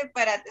has it,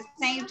 but at the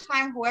same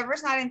time,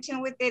 whoever's not in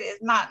tune with it is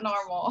not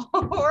normal.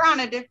 We're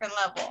on a different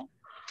level.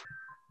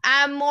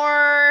 I'm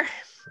more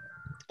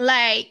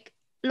like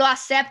lo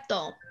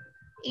acepto,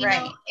 you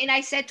Right. know. And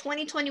I said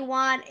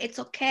 2021, it's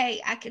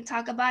okay. I can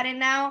talk about it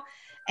now,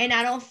 and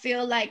I don't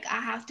feel like I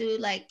have to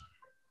like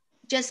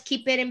just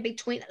keep it in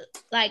between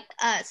like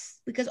us,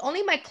 because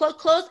only my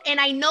close and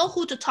I know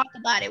who to talk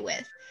about it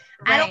with.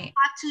 Right. I don't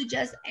have to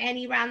just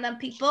any random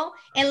people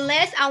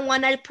unless I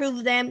want to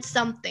prove them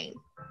something.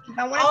 If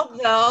I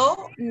want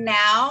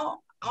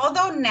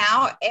although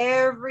now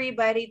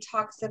everybody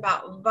talks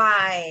about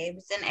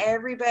vibes and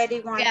everybody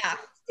wants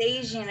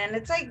staging, and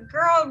it's like,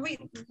 girl, we've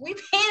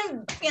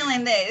been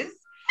feeling this.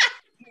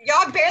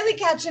 Y'all barely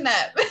catching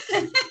up.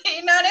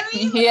 You know what I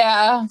mean?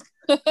 Yeah.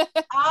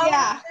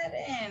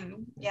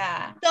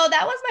 Yeah. So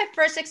that was my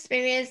first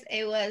experience.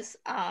 It was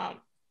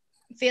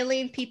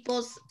feeling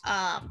people's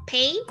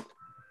pain,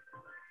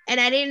 and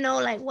I didn't know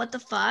like what the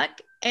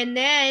fuck. And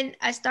then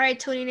I started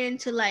tuning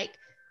into like,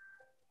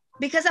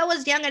 because I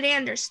was young, I didn't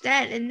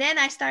understand. And then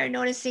I started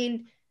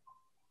noticing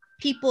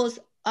people's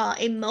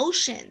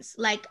emotions.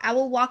 Like I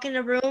will walk in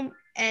a room,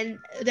 and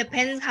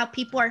depends how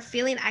people are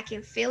feeling, I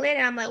can feel it.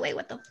 And I'm like, wait,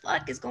 what the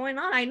fuck is going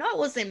on? I know I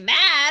wasn't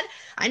mad.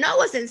 I know I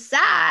wasn't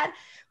sad.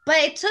 But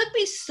it took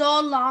me so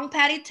long,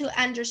 Patty, to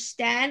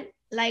understand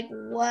like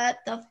what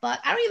the fuck.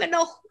 I don't even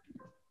know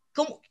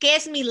qué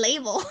es mi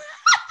label.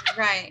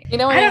 Right. You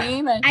know what I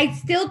mean? I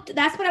still,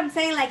 that's what I'm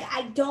saying. Like,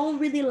 I don't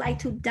really like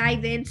to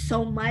dive in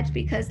so much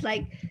because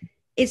like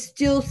it's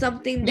still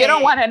something that you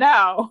don't want to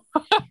know.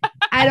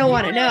 I don't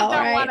want to really know.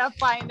 Don't right? want to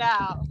find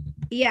out.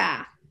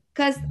 Yeah,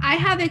 because I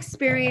have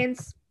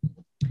experienced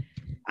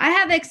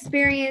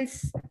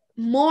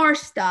more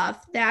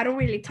stuff that I don't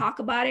really talk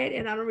about it,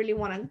 and I don't really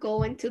want to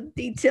go into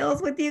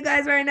details with you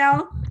guys right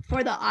now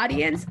for the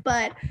audience,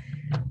 but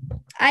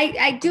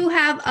I do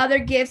have other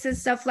gifts and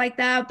stuff like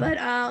that, but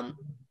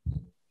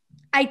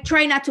I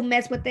try not to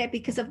mess with it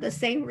because of the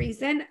same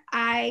reason.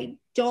 I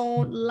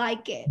don't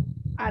like it.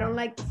 I don't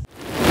like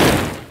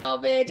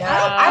bitch.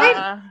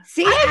 I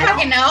didn't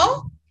fucking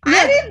know.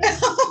 I didn't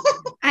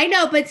know. I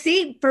know, but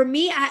see, for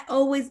me, I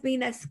always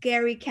been a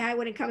scary cat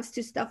when it comes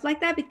to stuff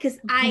like that, because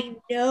I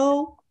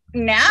know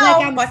now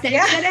like I'm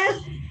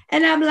sensitive,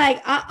 and I'm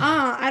like,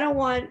 I don't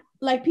want,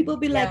 like, people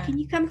be like, can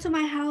you come to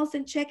my house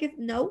and check if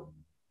nope.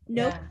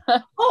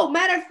 Oh,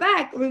 matter of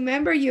fact,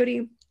 remember,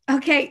 Yuri?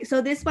 Okay,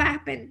 so this what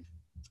happened.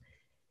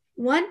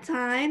 One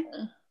time,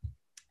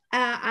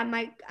 at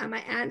my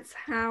aunt's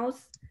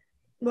house,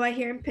 right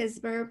here in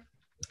Pittsburgh,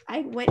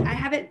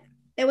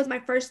 it was my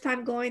first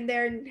time going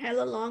there in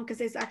hella long,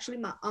 because it's actually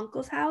my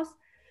uncle's house.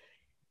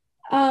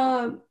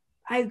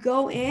 I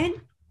go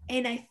in,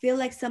 and I feel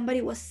like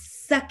somebody was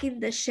sucking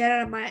the shit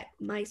out of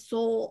my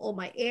soul or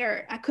my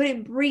air. I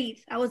couldn't breathe.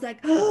 I was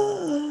like,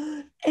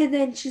 and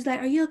then she's like,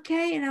 are you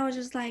okay? And I was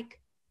just like,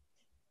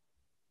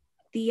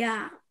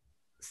 yeah,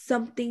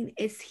 something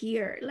is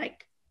here.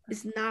 Like,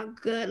 it's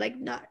not good. Like,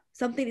 not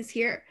something is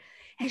here.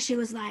 And she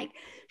was like,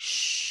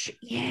 shh,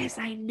 yes,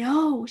 I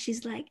know.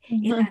 She's like,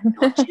 en la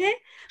noche.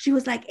 She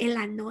was like, en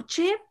la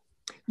noche,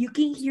 you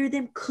can hear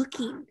them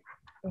cooking.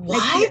 What?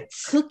 Like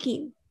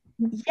cooking.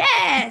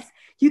 Yes,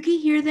 you can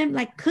hear them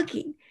like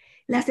cooking.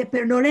 Le hace,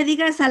 pero no le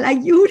digas a la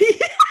Yuri.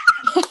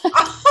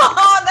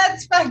 Oh,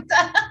 that's fucked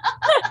up.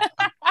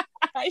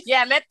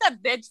 Yeah, let the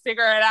bitch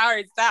figure it out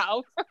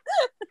herself.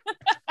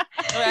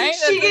 Right?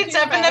 She gets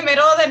up in the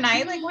middle of the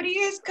night, like, what are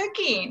you guys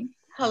cooking?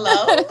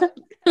 Hello?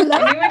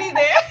 Anybody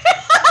there?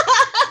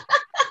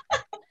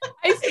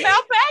 I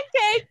smell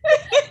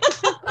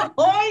pancakes.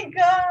 Oh my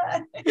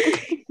God.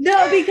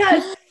 No,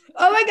 because,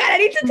 oh my God, I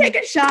need to take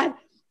a shot.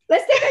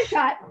 Let's take a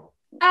shot.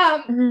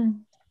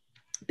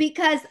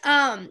 Because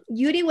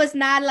Yuri was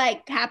not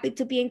like happy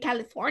to be in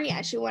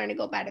California. She wanted to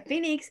go back to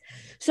Phoenix.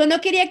 So no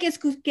quería que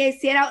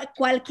hiciera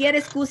cualquier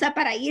excusa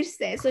para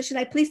irse. So she's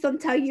like, please don't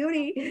tell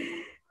Yuri.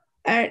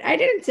 I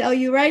didn't tell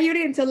you, right,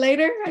 Yuri, until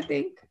later, I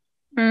think.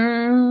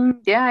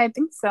 Yeah, I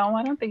think so.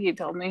 I don't think you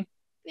told me.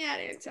 Yeah, I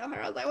didn't tell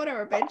her. I was like,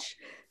 whatever, bitch.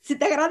 Si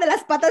te agarran de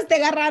las patas, te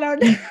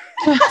agarraron.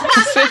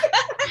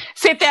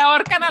 Si te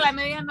ahorcan a la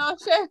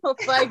medianoche,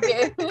 fuck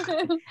it.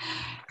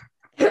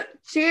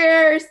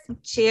 Cheers.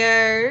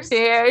 Cheers.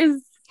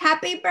 Cheers.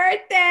 Happy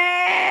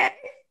birthday.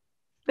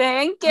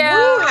 Thank you.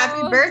 Woo,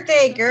 happy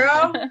birthday,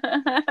 girl.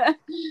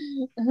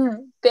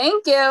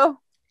 Thank you.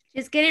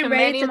 She's getting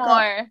ready to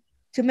go.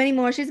 Too many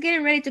more. She's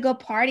getting ready to go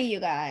party,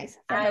 you guys,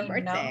 for her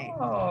birthday.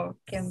 Know.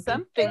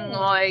 Something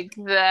like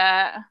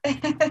that.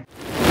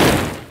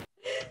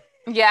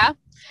 Yeah.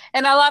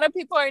 And a lot of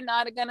people are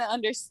not going to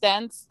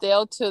understand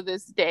still to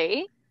this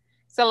day.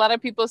 So a lot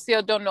of people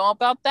still don't know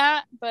about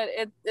that. But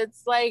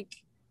it's like,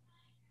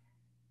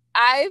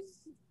 I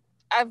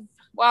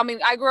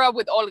grew up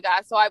with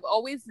Olga, so I've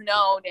always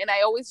known, and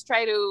I always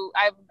try to,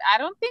 I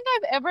don't think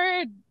I've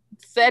ever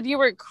said you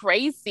were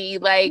crazy.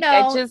 Like, no.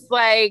 I just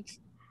like,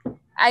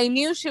 I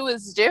knew she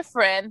was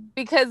different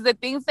because the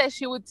things that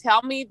she would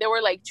tell me, they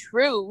were like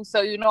true.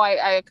 So, you know,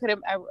 I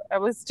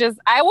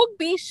would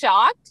be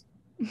shocked,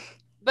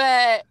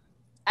 but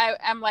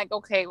I'm like,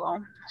 okay,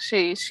 well,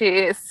 she's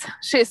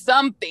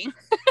something.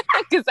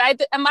 Because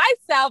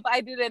myself,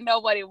 I didn't know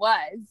what it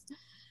was.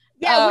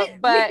 Yeah, we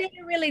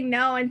didn't really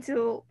know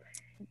until.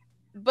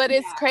 But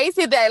it's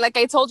crazy that, like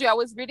I told you, I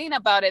was reading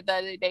about it the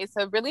other day.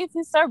 So really, if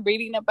you start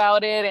reading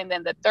about it, and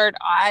then the third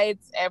eye,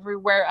 it's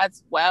everywhere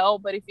as well.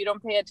 But if you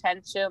don't pay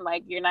attention,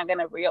 like, you're not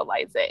gonna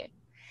realize it.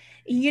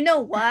 You know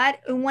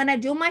what? When I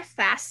do my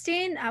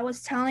fasting, I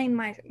was telling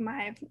my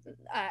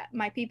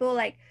people,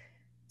 like,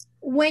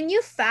 when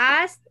you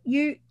fast,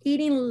 you're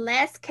eating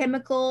less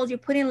chemicals, you're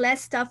putting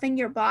less stuff in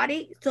your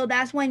body. So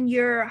that's when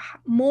you're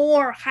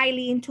more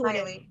highly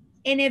intuitive.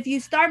 And if you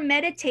start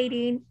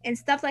meditating and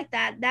stuff like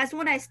that, that's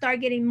when I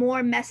start getting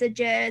more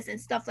messages and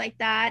stuff like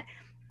that.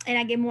 And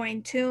I get more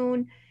in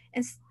tune.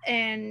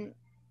 And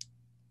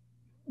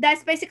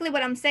that's basically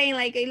what I'm saying.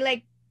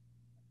 Like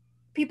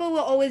people will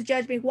always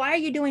judge me. Why are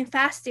you doing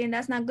fasting?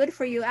 That's not good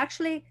for you.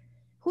 Actually,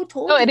 who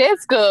told you? Oh, it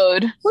is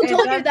good. Who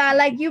told you that?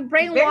 Like, you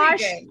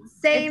brainwash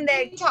saying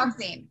that.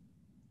 Detoxing.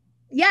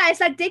 Yeah,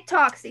 it's like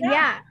detoxing.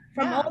 Yeah.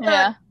 From all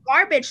the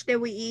garbage that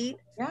we eat.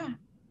 Yeah.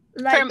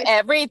 Like, from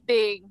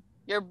everything.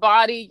 Your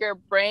body, your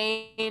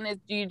brain,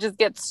 you just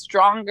get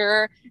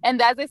stronger. And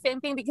that's the same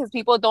thing, because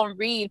people don't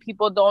read.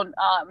 People don't,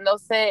 no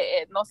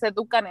se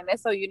educan en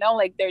eso, you know?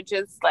 Like, they're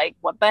just like,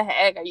 what the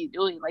heck are you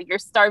doing? Like, you're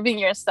starving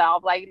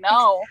yourself. Like,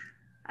 no.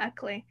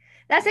 Exactly.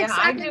 That's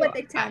exactly what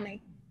they tell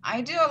me.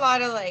 I do a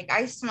lot of, like,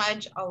 I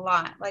smudge a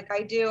lot. Like,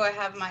 I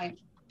have my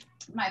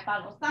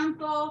Palo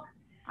Santo.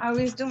 I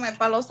always do my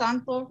Palo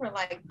Santo for,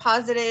 like,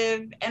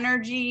 positive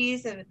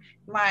energies, and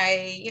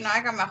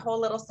I got my whole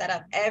little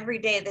setup every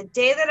day. The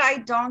day that I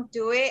don't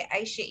do it,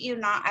 I shit you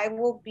not, I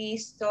will be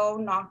so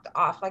knocked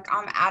off. Like,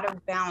 I'm out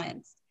of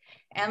balance.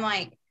 And,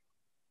 like,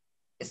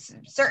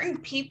 certain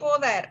people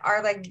that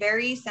are, like,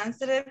 very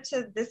sensitive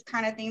to this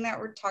kind of thing that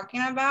we're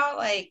talking about,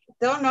 like,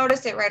 they'll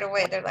notice it right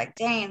away. They're like,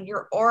 dang,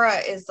 your aura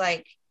is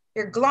like,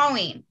 you're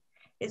glowing.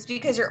 It's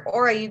because your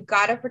aura, you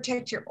got to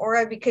protect your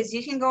aura, because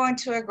you can go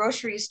into a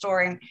grocery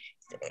store and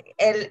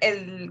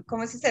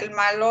 ¿cómo se dice?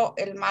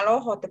 El mal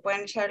ojo, te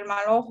pueden echar el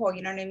mal ojo,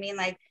 you know what I mean?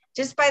 Like,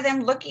 just by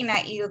them looking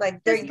at you,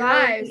 like,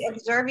 you're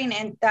observing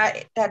and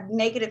that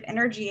negative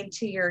energy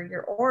into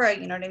your aura,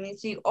 you know what I mean?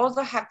 So you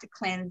also have to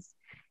cleanse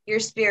your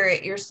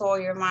spirit, your soul,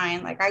 your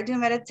mind. Like, I do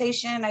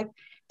meditation, I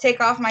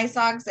take off my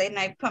socks and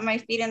I put my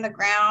feet in the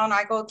ground,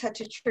 I go touch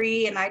a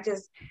tree, and I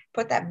just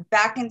put that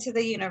back into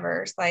the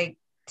universe, like,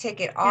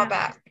 take it all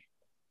back.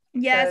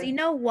 Yes, you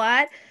know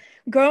what?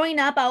 Growing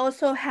up, I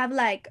also have,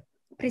 like,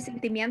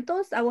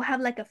 presentimientos. I will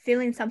have, like, a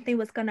feeling something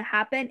was gonna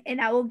happen,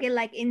 and I will get,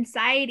 like,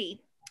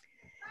 anxiety.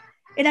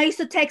 And I used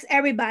to text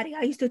everybody.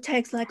 I used to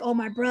text like, oh,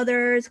 my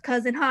brothers,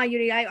 cousin, hi,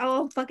 Yuri.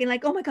 Fucking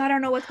like, oh my God, I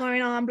don't know what's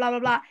going on, blah, blah,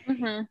 blah.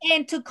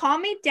 And to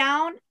calm me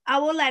down, I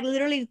will like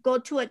literally go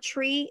to a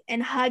tree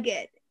and hug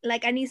it.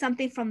 Like I need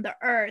something from the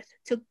earth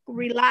to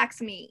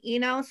relax me, you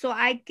know? So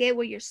I get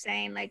what you're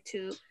saying, like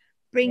to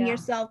bring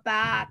yourself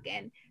back.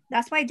 And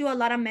that's why I do a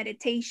lot of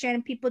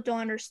meditation. People don't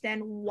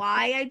understand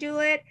why I do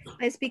it.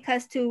 It's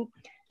because to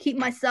keep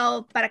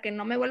myself, para que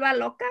no me vuelva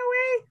loca,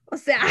 güey. O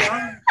sea.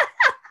 Yeah.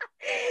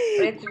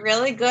 But it's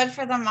really good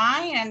for the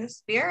mind and the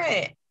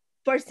spirit.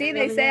 For see,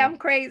 they say I'm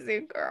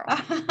crazy, girl.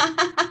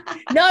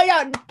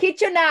 No,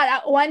 kid you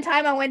not. One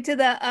time I went to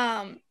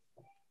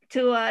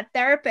a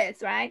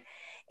therapist, right?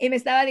 Y me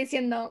estaba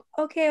diciendo,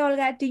 okay,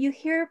 Olga, do you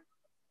hear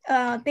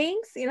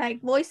things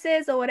like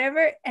voices or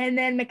whatever? And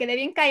then me quedé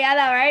bien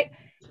callada, right?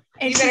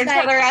 And you better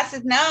tell her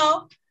asses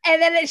no.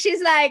 And then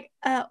she's like,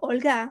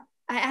 Olga,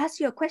 I asked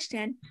you a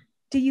question.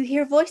 Do you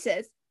hear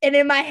voices? And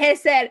in my head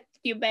said,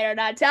 you better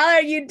not tell her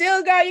you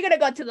do, girl. You're gonna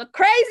go to the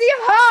crazy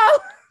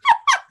hole.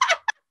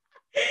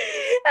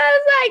 I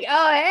was like,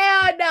 oh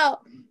hell no.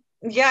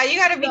 Yeah, you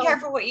got to be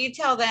careful what you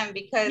tell them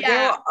because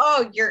you're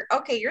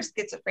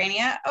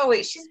schizophrenia. Oh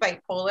wait, she's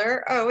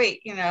bipolar. Oh wait,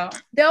 you know.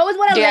 They always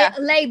want to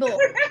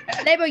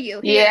label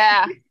you.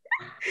 Yeah.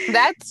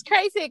 That's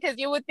crazy because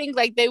you would think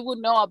like they would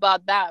know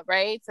about that,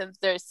 right? Since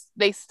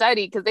they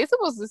study, because they're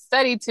supposed to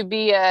study to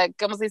be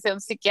como se dice, un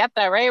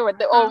psiquiatra, right? Or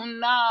their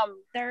own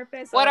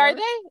therapist. What are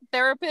they?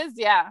 Therapists,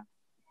 yeah.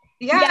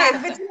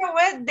 Yeah, but you know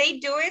what? They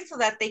do it so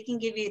that they can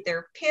give you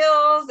their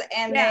pills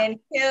and then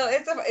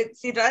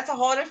that's a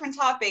whole different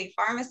topic.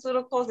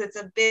 Pharmaceuticals, it's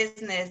a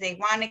business. They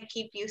want to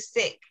keep you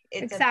sick.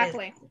 It's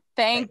exactly.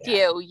 Thank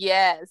you.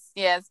 Yes.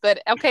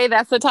 But okay,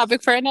 that's the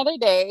topic for another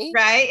day.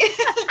 Right.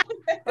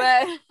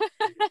 But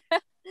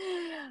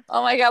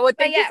oh my God. Well,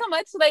 thank you so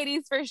much,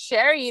 ladies, for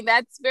sharing.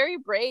 That's very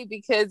brave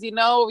because you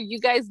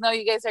guys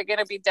are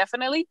gonna be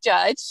definitely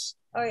judged.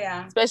 Oh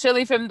yeah.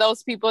 Especially from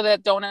those people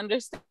that don't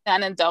understand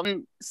and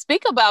don't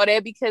speak about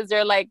it because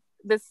they're like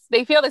this,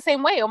 they feel the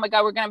same way. Oh my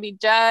God, we're gonna be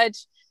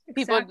judged.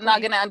 People are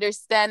not gonna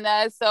understand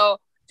us. So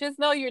just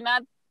know you're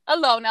not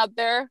alone out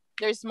there.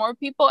 There's more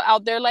people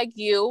out there like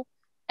you,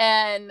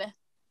 and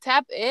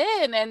tap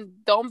in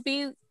and don't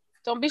be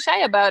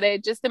shy about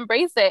it. Just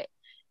embrace it.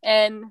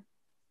 And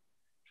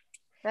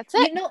that's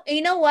it.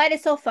 You know what?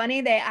 It's so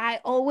funny that I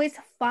always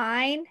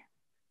find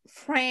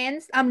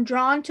friends. I'm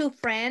drawn to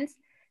friends.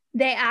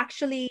 They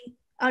actually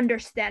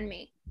understand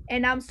me,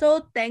 and I'm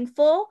so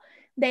thankful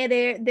that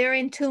they're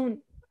in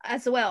tune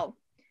as well.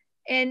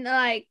 And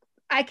like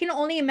I can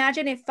only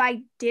imagine if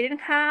I didn't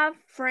have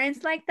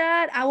friends like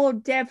that, I will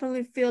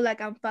definitely feel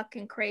like I'm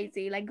fucking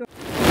crazy. Like,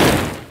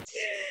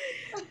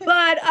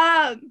 but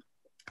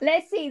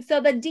let's see. So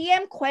the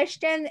DM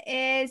question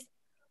is,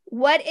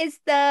 what is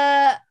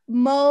the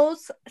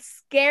most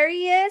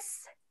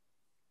scariest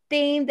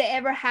thing that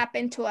ever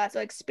happened to us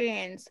or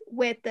experience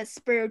with the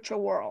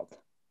spiritual world?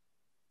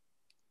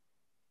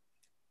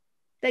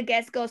 The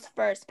guest goes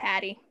first,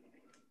 Patty.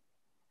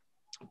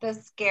 The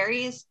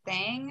scariest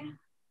thing?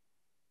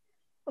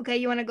 Okay,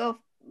 you want to go,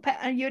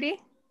 Yuri?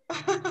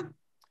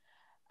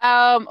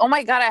 Oh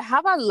my God, I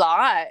have a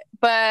lot,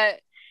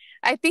 but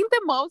I think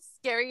the most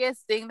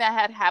scariest thing that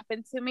had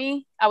happened to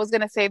me, I was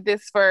going to save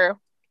this for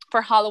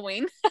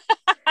Halloween,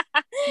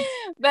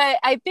 but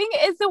I think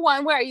it's the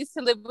one where I used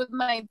to live with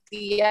my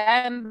tia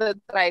and the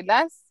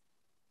trailas.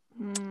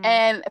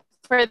 And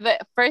for the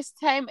first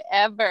time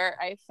ever,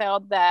 I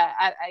felt that,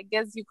 I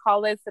guess you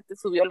call it, se te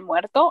subió el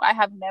muerto. I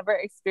have never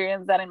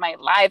experienced that in my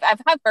life.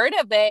 I've heard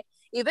of it.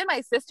 Even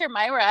my sister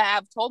Myra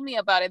have told me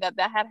about it, that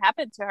had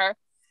happened to her,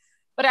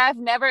 but I've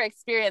never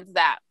experienced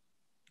that.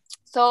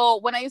 So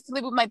when I used to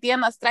live with my tia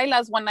in Las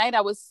Trailas, one night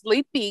I was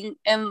sleeping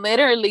and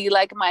literally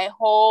like my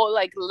whole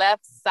like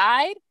left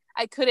side,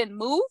 I couldn't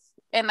move.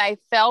 And I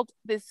felt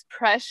this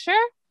pressure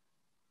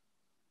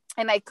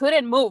and I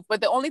couldn't move. But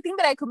the only thing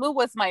that I could move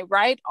was my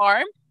right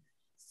arm.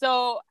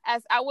 So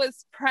as I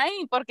was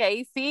praying, porque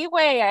ahí sí,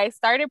 güey, I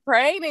started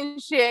praying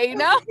and shit, you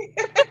know?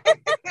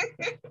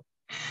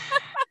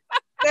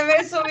 Se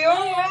me subió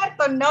un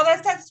muerto. No,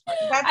 that's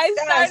I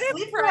started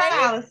sleep praying,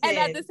 paralysis. and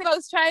at the same I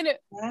was trying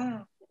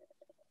to...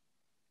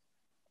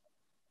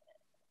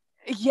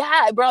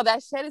 Yeah, bro,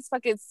 that shit is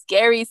fucking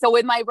scary. So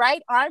with my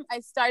right arm,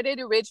 I started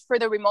to reach for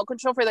the remote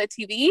control for the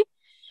TV,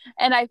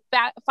 and I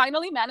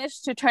finally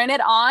managed to turn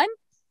it on.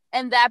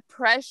 And that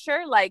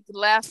pressure like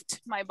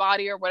left my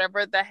body or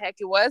whatever the heck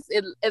it was.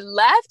 It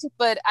left,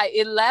 but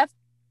it left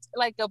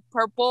like a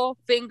purple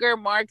finger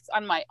marks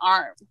on my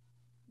arm.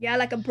 Yeah,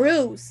 like a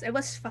bruise. It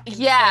was fucking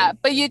crazy.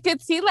 But you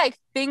could see like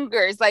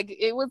fingers, like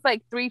it was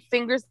like 3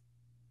 fingers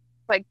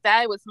like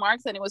that. It was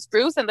marks and it was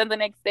bruised. And then the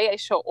next day I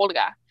showed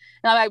Olga.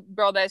 And I'm like,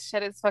 bro, that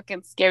shit is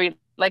fucking scary.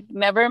 Like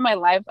never in my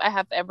life I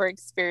have ever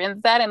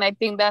experienced that. And I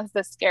think that's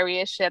the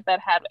scariest shit that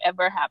had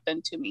ever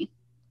happened to me.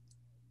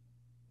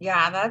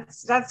 Yeah,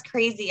 that's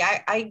crazy.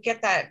 I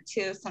get that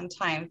too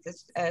sometimes.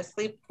 It's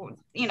sleep,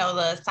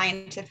 the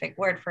scientific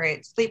word for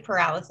it, sleep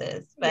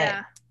paralysis.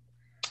 But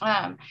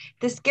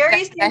the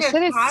scariest thing that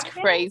shit is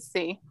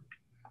crazy.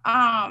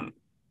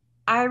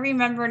 I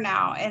remember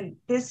now, and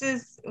this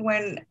is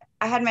when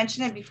I had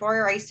mentioned it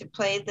before. I used to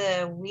play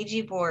the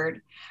Ouija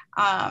board.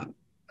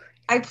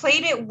 I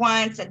played it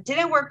once. It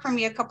didn't work for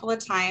me a couple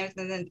of times,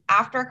 and then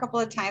after a couple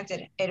of times,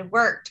 it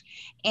worked.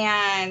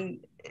 And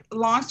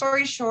long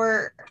story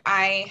short,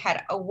 I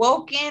had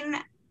awoken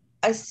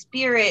a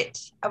spirit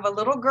of a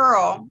little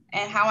girl.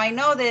 And how I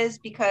know this,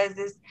 because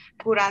this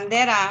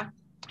curandera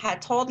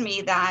had told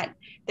me that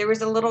there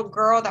was a little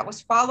girl that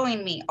was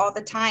following me all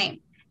the time.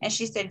 And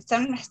she said,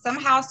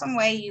 somehow, some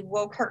way you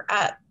woke her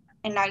up.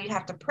 And now you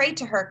have to pray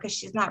to her because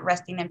she's not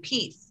resting in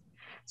peace.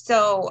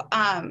 So,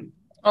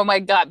 oh my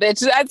God,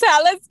 bitch, that's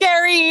hella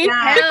scary.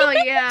 yeah. Hell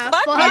yeah.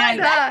 Fuck Fuck yeah,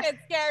 that. that's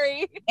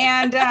scary.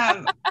 And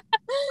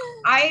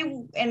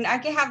I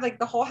can have like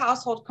the whole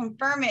household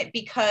confirm it,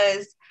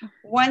 because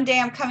one day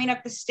I'm coming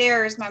up the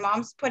stairs, my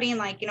mom's putting,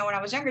 like, when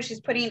I was younger,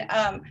 she's putting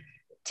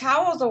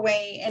towels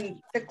away, and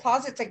the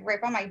closet's like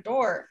right by my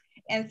door.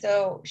 And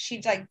so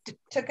she like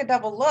took a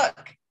double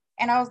look,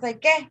 and I was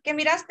like, ¿Qué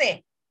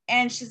miraste?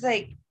 And she's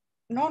like,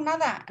 no,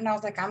 nada. And I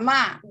was like,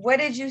 Ama, what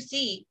did you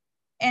see?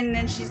 And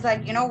then she's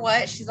like, you know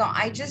what? She's all,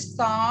 I just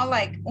saw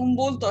like un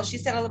bulto. She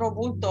said a little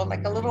bulto,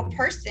 like a little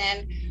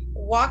person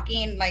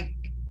walking like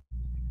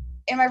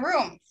in my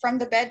room from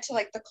the bed to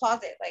like the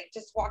closet, like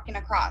just walking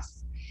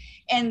across.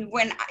 And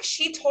when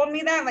she told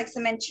me that, like,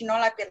 se me enchinó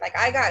la piel, like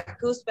I got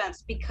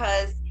goosebumps,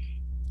 because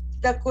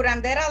the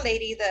curandera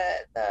lady,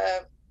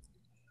 the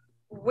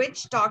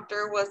witch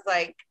doctor, was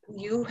like,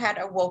 you had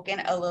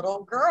awoken a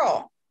little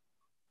girl.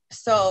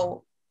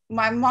 So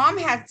my mom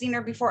had seen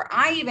her before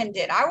I even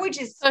did. I would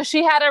just. So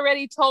she had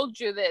already told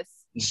you this.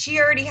 She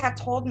already had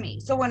told me.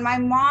 So when my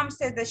mom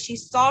said that she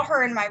saw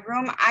her in my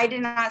room, I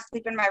did not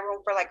sleep in my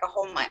room for like a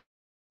whole month.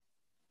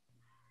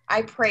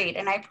 I prayed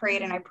and I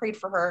prayed and I prayed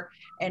for her.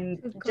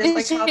 And just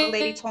like how the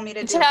lady told me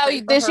to do.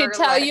 Did she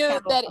tell you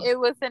that it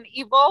was an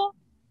evil?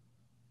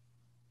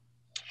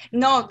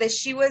 No, that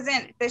she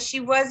wasn't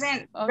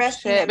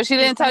resting. Shit. But she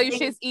didn't tell you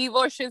she's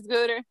evil or she's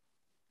good? Or?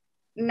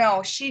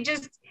 No, she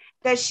just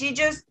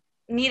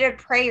needed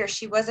prayer.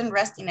 She wasn't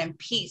resting in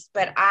peace.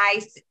 But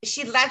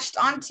she latched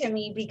onto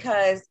me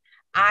because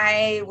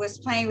I was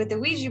playing with the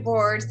Ouija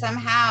board.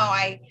 Somehow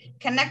I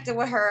connected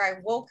with her.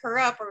 I woke her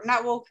up, or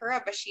not woke her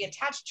up, but she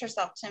attached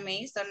herself to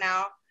me. So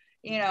now,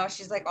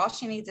 she's like, all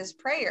she needs is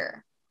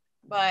prayer.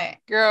 But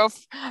girl,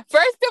 first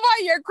of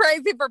all, you're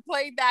crazy for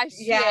playing that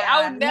shit. Yeah,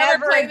 I would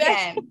never play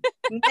again.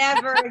 That.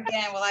 Never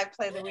again will I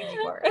play the Ouija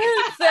board.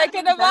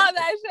 Second of all,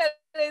 that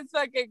shit is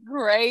fucking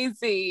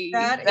crazy.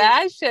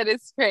 That shit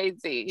is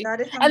crazy.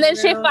 And then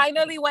she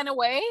finally went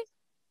away.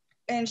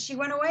 And she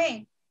went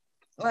away.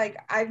 Like,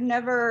 I've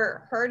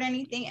never heard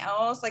anything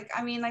else. Like,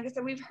 I mean, like I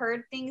said, we've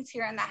heard things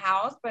here in the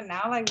house, but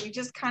now, like, we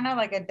just kind of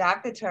like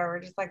adapted to her. We're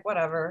just like,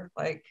 whatever,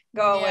 like,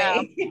 go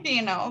away,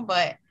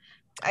 but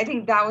I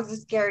think that was the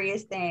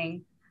scariest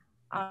thing,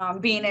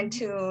 being in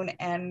tune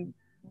and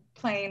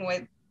playing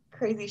with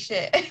crazy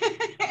shit.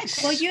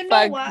 Well, you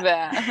know what?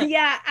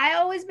 Yeah, I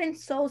always been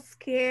so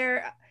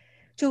scared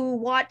to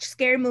watch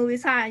scary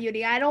movies, huh,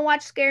 Yuri? I don't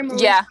watch scary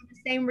movies for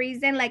the same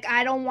reason. Like,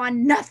 I don't want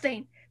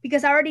nothing,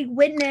 because I already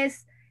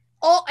witnessed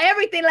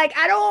everything. Like,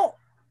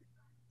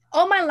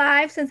 all my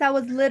life since I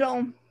was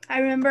little, I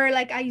remember,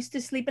 like, I used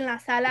to sleep in la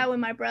sala with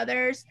my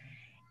brothers,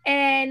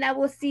 and I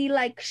will see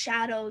like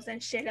shadows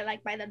and shit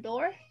like by the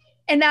door.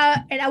 And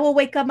I will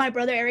wake up my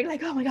brother Eric,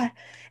 like, oh my God,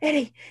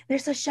 Eddie,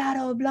 there's a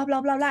shadow, blah, blah,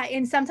 blah, blah.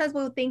 And sometimes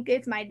we'll think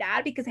it's my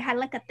dad because it had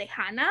like a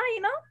tejana,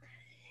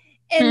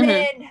 And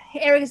then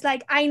Eric is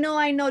like, I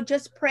know,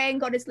 just pray and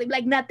go to sleep.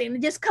 Like,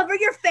 nothing. Just cover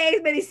your face,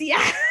 Medicia.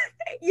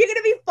 You're going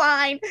to be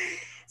fine.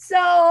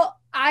 So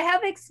I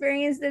have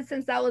experienced this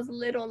since I was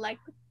little, like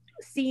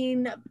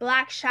seeing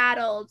black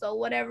shadows or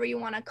whatever you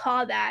want to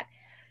call that.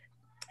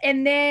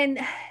 And then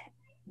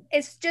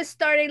it's just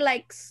started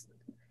like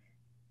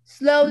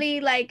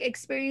slowly like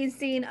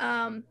experiencing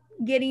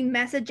getting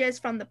messages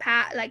from the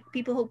past, like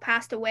people who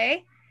passed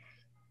away.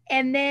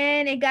 And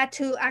then it got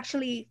to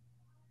actually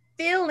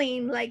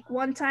feeling like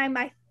one time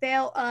I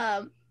felt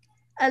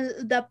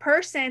the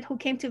person who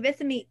came to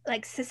visit me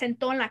like se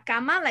sentó en la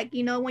cama, like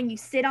when you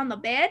sit on the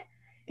bed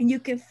and you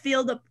can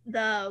feel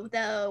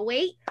the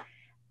weight.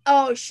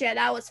 Oh shit,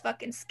 that was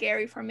fucking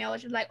scary for me. I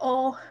was just like,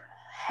 oh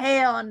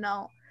hell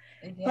no.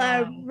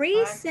 Yeah, but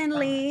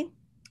recently,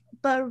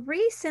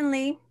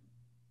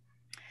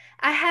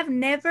 I have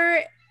never,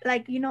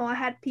 like, I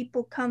had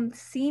people come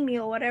see me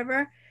or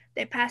whatever.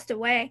 They passed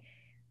away.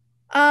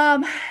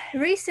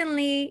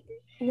 Recently,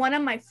 one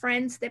of my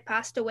friends that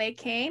passed away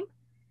came.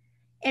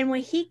 And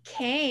when he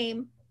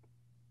came,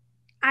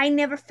 I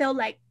never felt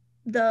like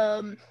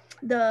the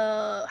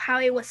how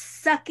it was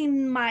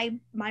sucking my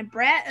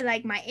breath,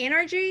 like my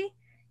energy.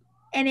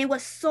 And it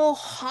was so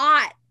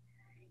hot.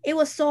 It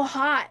was so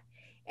hot.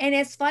 And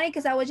it's funny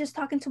because I was just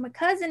talking to my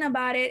cousin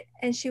about it,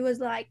 and she was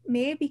like,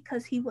 maybe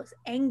because he was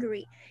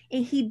angry.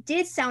 And he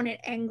did sound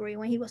angry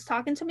when he was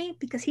talking to me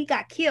because he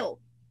got killed.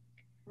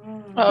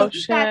 Oh,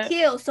 shit. He got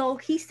killed. So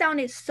he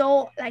sounded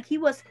so like he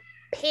was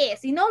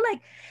pissed. You know,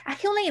 like I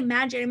can only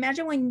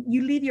imagine when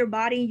you leave your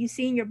body and you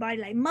see in your body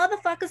like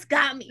motherfuckers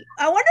got me.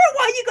 I wonder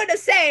what you're gonna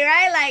say,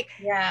 right? Like,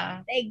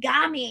 yeah, they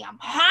got me. I'm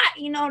hot.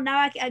 You know, now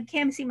I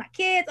can't see my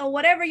kids or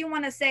whatever you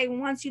want to say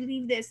once you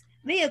leave this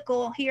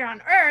vehicle here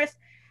on Earth.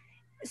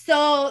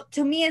 So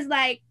to me, it's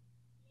like,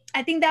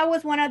 I think that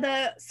was one of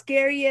the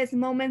scariest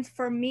moments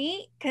for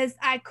me because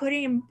I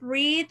couldn't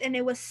breathe and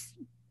it was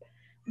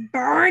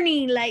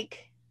burning.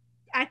 Like,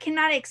 I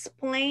cannot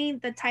explain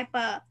the type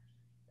of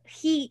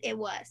heat it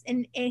was.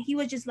 And he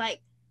was just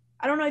like,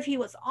 I don't know if he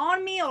was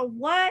on me or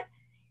what.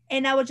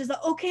 And I was just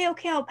like, okay,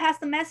 I'll pass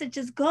the message.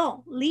 Just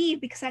go,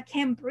 leave because I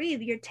can't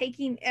breathe. You're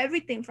taking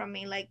everything from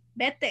me. Like,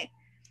 vete.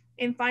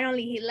 And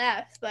finally he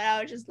left. But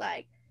I was just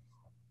like,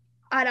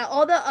 out of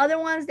all the other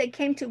ones that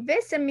came to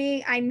visit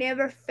me, I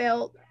never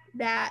felt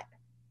that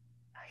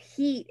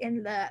heat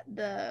and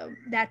the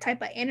that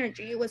type of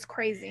energy. It was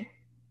crazy.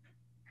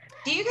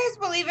 do you guys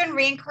believe in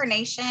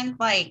reincarnation?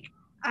 Like,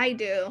 I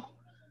do.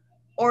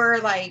 or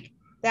like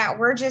that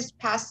we're just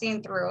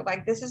passing through,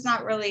 like this is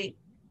not really,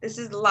 this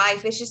is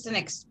life, it's just an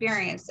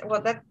experience.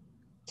 Well, that,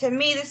 to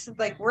me, this is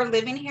like we're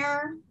living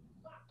here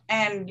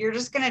and you're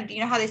just gonna, you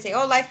know how they say,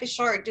 oh, life is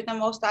short, do the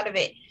most out of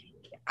it.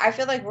 I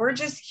feel like we're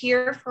just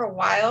here for a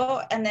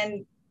while and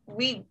then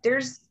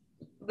there's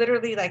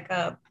literally like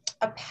a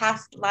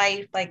past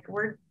life. Like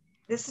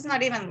this is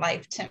not even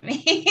life to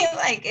me.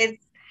 Like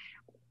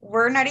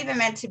we're not even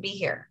meant to be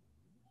here.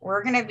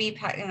 We're gonna be,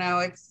 you know,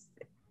 it's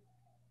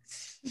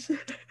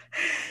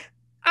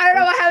I don't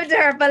know what happened to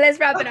her, but let's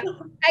wrap it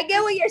up. I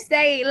get what you're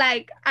saying.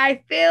 Like,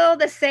 I feel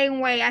the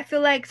same way. I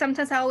feel like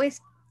sometimes I always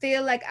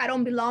feel like I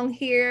don't belong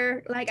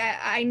here. Like,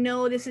 I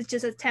know this is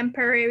just a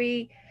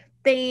temporary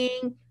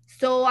thing.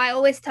 So I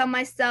always tell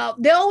myself,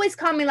 they always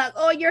call me like,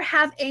 oh, you're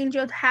half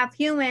angel, half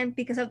human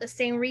because of the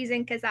same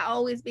reason, because I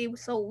always be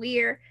so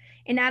weird.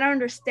 And I don't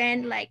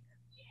understand, like,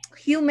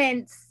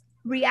 humans'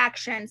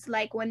 reactions,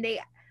 like when they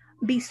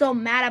be so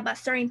mad about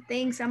certain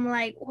things. I'm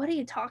like, what are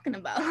you talking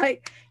about?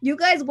 Like, you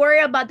guys worry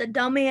about the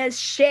dumbest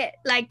shit,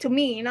 like, to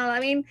me, you know what I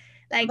mean?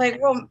 Like,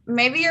 well,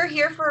 maybe you're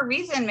here for a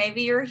reason.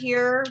 Maybe you're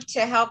here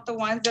to help the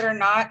ones that are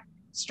not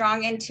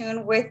strong in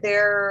tune with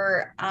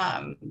their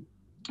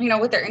you know,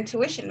 with their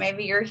intuition.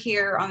 Maybe you're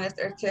here on this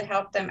earth to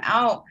help them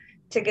out,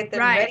 to get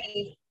them right.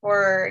 ready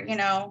for, you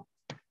know,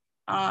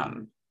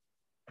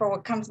 for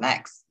what comes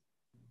next.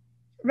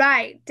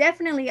 Right,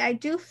 definitely. I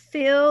do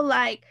feel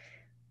like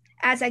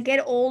as I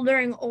get older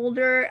and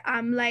older,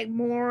 I'm like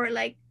more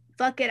like,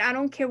 fuck it, I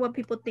don't care what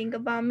people think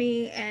about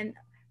me, and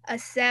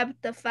accept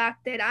the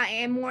fact that I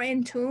am more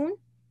in tune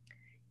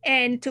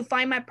and to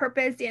find my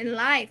purpose in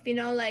life. You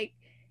know, like,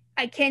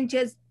 I can't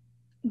just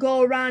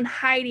go around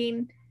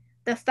hiding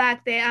the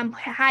fact that I'm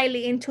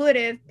highly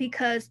intuitive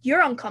because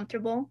you're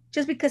uncomfortable.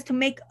 Just because to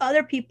make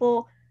other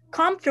people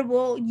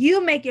comfortable,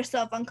 you make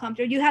yourself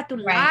uncomfortable. You have to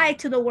lie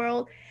to the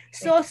world.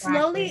 So Exactly.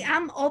 slowly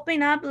I'm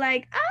opening up,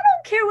 like, I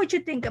don't care what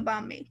you think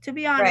about me, to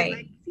be honest. Right.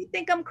 Like, if you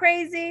think I'm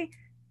crazy,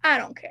 I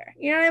don't care.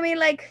 You know what I mean?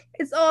 Like,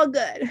 it's all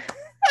good.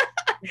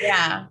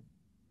 Yeah.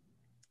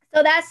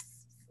 So that's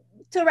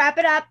to wrap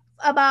it up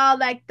about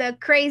like the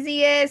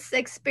craziest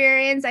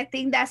experience. I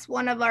think that's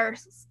one of our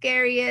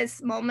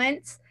scariest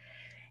moments.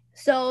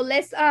 So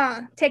let's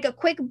take a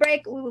quick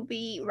break. We will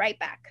be right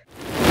back.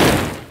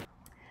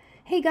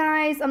 Hey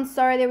guys, I'm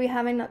sorry that we're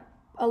having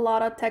a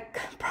lot of tech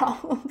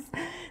problems.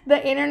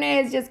 The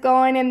internet is just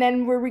going and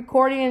then we're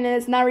recording and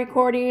it's not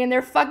recording and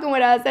they're fucking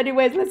with us.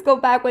 Anyways, let's go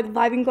back with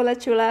Vibing con las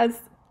Chulas.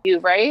 You,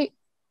 right?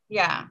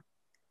 Yeah.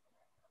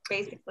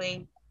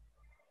 Basically.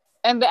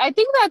 And I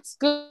think that's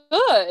good.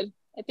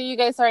 I think you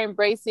guys are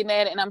embracing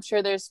it, and I'm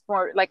sure there's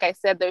more, like I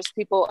said, there's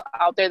people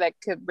out there that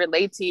could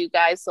relate to you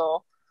guys.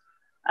 So,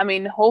 I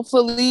mean,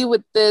 hopefully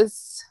with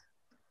this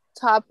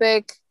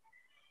topic,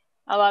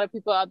 a lot of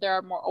people out there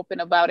are more open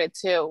about it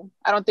too.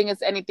 I don't think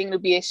it's anything to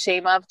be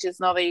ashamed of.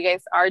 Just know that you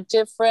guys are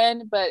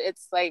different, but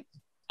it's like,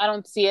 I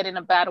don't see it in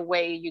a bad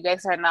way. You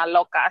guys are not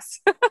locas.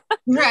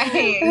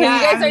 Right. Yeah,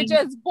 you guys are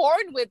just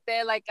born with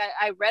it. Like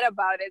I read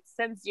about it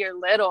since you're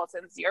little,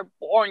 since you're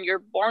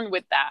born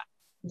with that.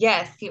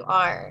 Yes, you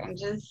are. And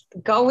just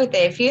go with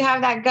it. If you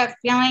have that gut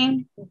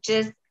feeling,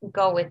 just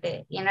go with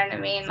it. You know what I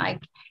mean?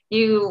 Like,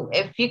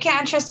 if you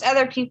can't trust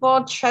other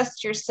people,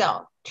 trust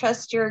yourself.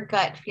 Trust your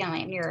gut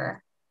feeling,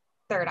 your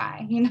third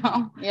eye, you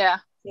know? Yeah,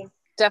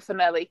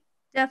 definitely.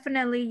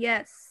 Definitely,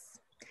 yes.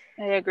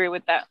 I agree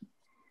with that.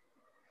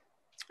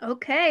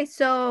 Okay,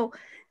 so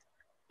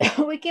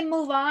we can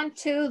move on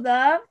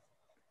to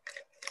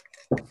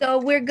so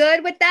we're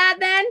good with that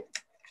then?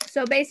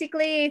 So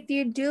basically, if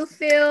you do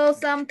feel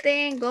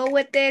something, go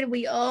with it.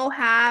 We all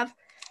have,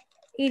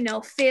 you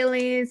know,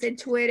 feelings,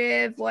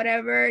 intuitive,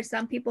 whatever.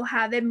 Some people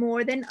have it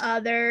more than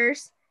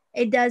others.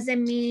 It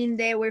doesn't mean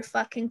that we're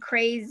fucking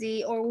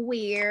crazy or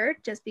weird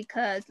just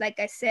because, like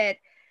I said,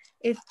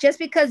 just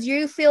because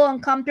you feel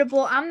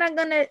uncomfortable, I'm not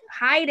going to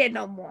hide it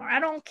no more. I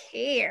don't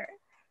care.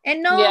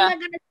 And no, I'm not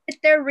going to sit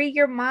there, read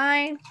your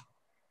mind.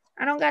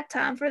 I don't got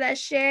time for that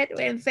shit.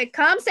 If it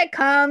comes, it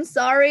comes.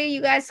 Sorry,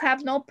 you guys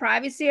have no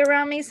privacy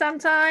around me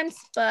sometimes.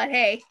 But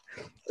hey,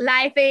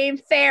 life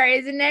ain't fair,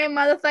 isn't it,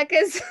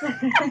 motherfuckers?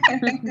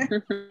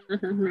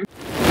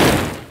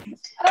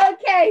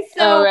 Okay,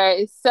 so. All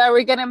right. So are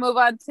we going to move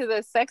on to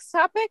the sex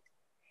topic?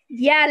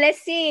 Yeah,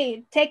 let's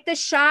see. Take the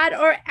shot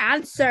or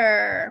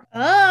answer.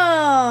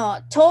 Oh,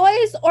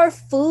 toys or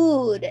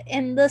food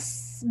in the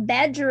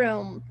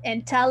bedroom,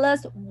 and tell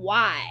us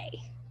why.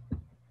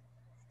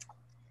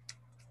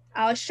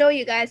 I'll show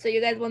you guys so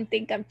you guys won't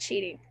think I'm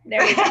cheating. There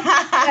we go.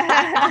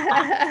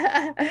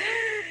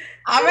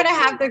 I'm going to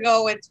have to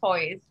go with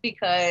toys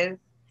because,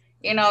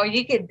 you know,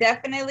 you could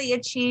definitely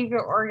achieve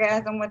your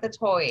orgasm with a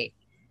toy.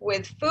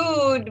 With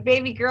food,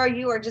 baby girl,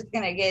 you are just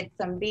going to get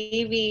some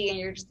BV and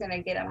you're just going to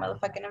get a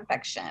motherfucking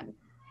infection.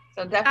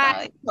 So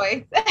definitely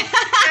toys.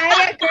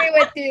 I agree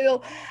with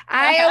you.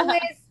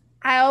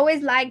 I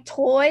always like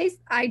toys.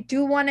 I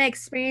do want to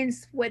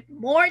experience with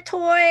more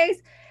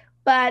toys,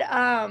 but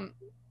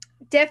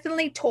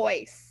definitely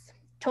toys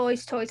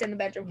in the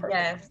bedroom for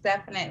yes,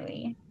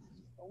 definitely.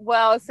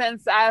 Well,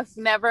 since I've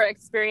never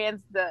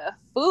experienced the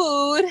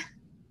food,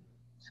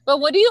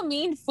 but what do you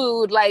mean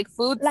food? Like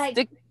food like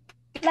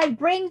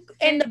bring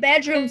in the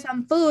bedroom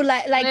some food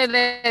like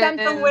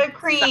some whipped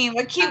cream,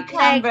 a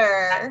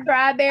cucumber, like a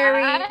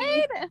strawberry,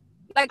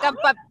 like a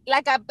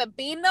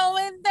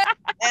pepino in there.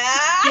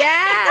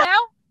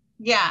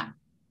 Yeah.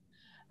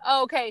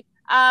 Okay.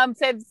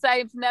 Since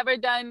I've never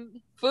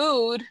done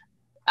food,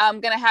 I'm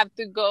gonna have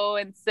to go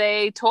and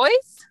say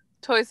toys.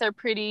 Toys are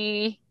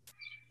pretty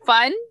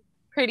fun,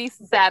 pretty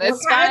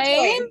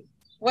satisfying.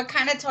 What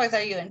kind of toys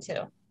are you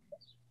into?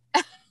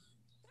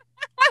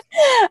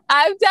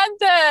 I've done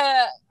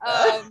the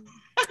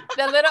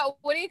little,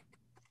 what do you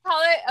call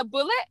it? A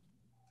bullet?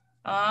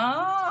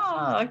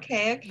 Oh,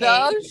 okay.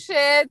 Those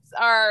shits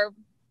are,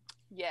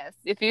 yes.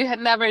 If you had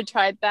never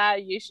tried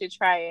that, you should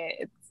try it.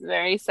 It's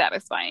very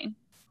satisfying.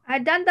 I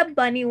done the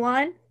bunny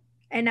one,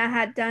 and I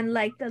had done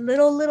like the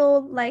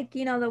little like,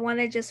 you know, the one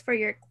that just for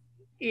your,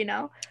 you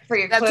know, for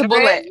your that's clitoris. A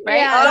bullet, right?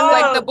 Yeah,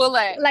 like the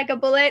bullet, like a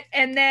bullet,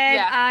 and then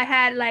I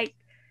had like,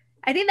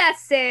 I think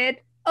that's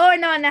it. Oh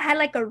no, and I had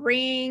like a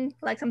ring,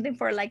 like something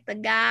for like the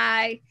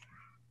guy.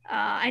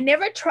 I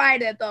never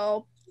tried it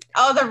though.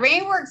 Oh, the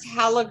ring works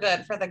hella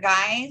good for the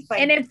guys.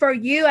 Like, and then for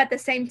you at the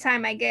same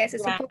time, I guess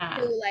it's supposed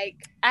to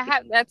like. I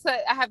have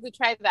to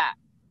try that.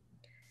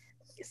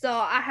 So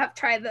I have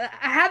tried that.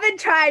 I haven't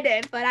tried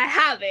it, but I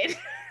have it.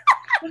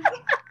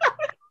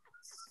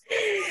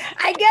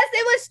 I guess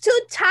it was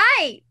too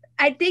tight.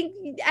 I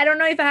don't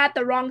know if I had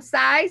the wrong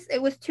size. It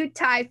was too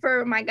tight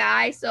for my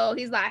guy, so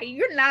he's like,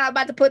 "You're not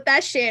about to put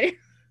that shit."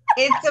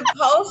 It's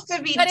supposed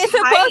to be but tight. It's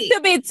supposed to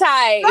be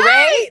tight,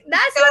 right?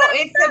 That's so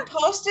it's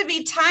supposed to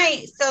be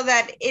tight so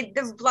that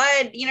the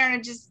blood, you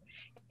know,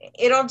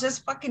 it'll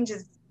just fucking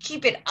just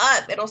keep it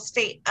up. It'll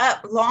stay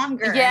up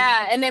longer.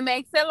 Yeah, and it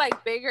makes it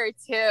like bigger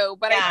too.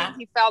 But I think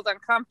he felt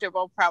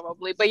uncomfortable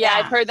probably. But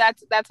I've heard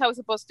that's how it's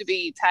supposed to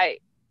be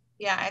tight.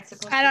 Yeah, it's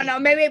supposed I don't know.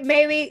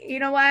 Maybe you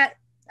know what?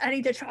 I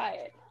need to try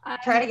it.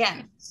 Try it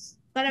again.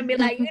 But I'd be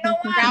like, you know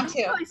what? Round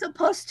 2. It's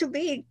supposed to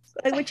be.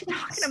 Like, what you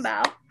talking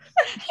about?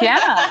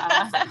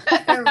 Yeah.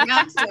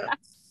 Round 2.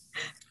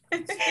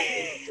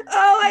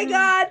 Oh my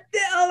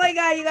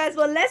god, you guys.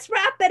 Well, let's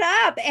wrap it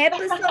up.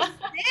 Episode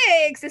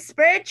 6 is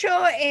spiritual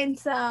and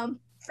some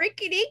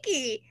freaky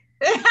deaky.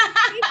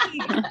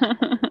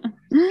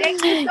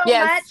 Thank you so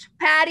much,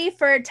 Patty,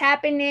 for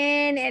tapping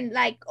in and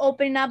like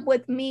opening up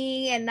with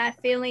me and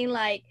not feeling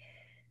like,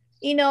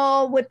 you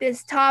know, with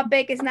this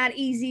topic, it's not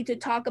easy to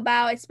talk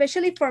about,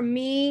 especially for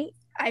me.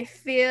 I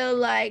feel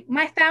like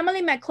my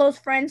family, my close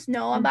friends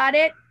know about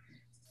it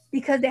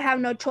because they have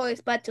no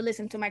choice but to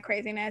listen to my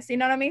craziness. You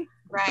know what I mean?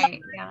 Right.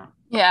 Yeah.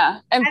 Yeah.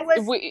 And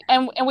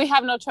we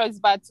have no choice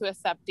but to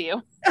accept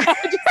you.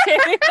 Just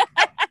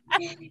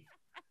kidding.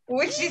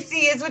 What you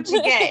see is what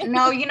you get.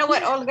 No, you know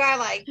what, Olga?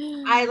 Like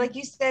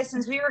you said,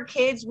 since we were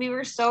kids, we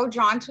were so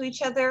drawn to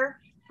each other.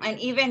 And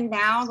even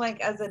now, like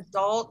as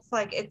adults,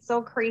 like it's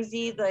so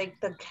crazy, like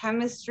the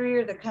chemistry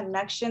or the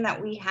connection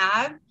that we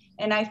have.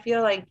 And I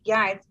feel like,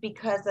 it's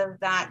because of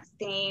that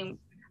same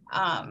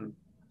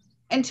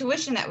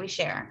intuition that we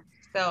share.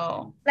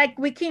 So like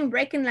I can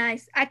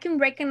recognize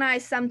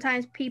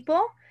sometimes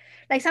people.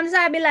 Like sometimes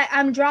I'd be like,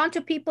 I'm drawn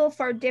to people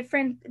for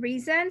different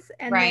reasons.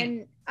 And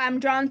then I'm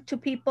drawn to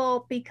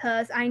people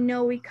because I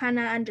know we kind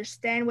of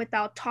understand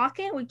without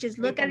talking. We just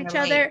look at each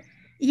other.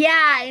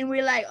 Yeah. And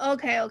we're like,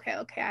 okay.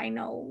 I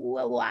know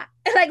what.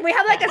 Like we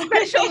have like a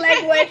special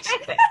language.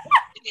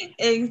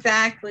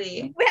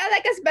 Exactly. We have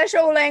like a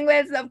special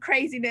language of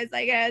craziness,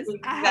 I guess.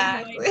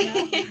 Exactly.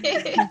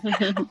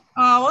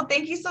 Oh, well,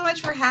 thank you so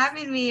much for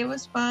having me. It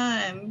was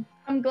fun.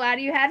 I'm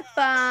glad you had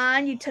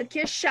fun. You took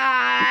your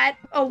shot.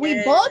 Oh,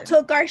 we both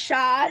took our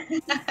shot.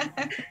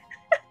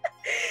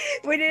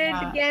 We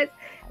didn't get,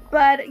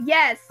 but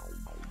yes,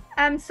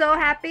 I'm so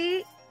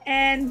happy.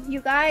 And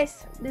you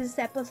guys, this is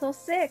episode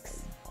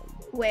 6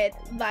 with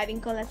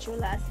Vibing con las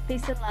Chulas.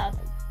 Peace and love.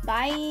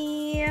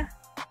 Bye.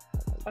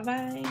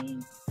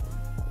 Bye-bye.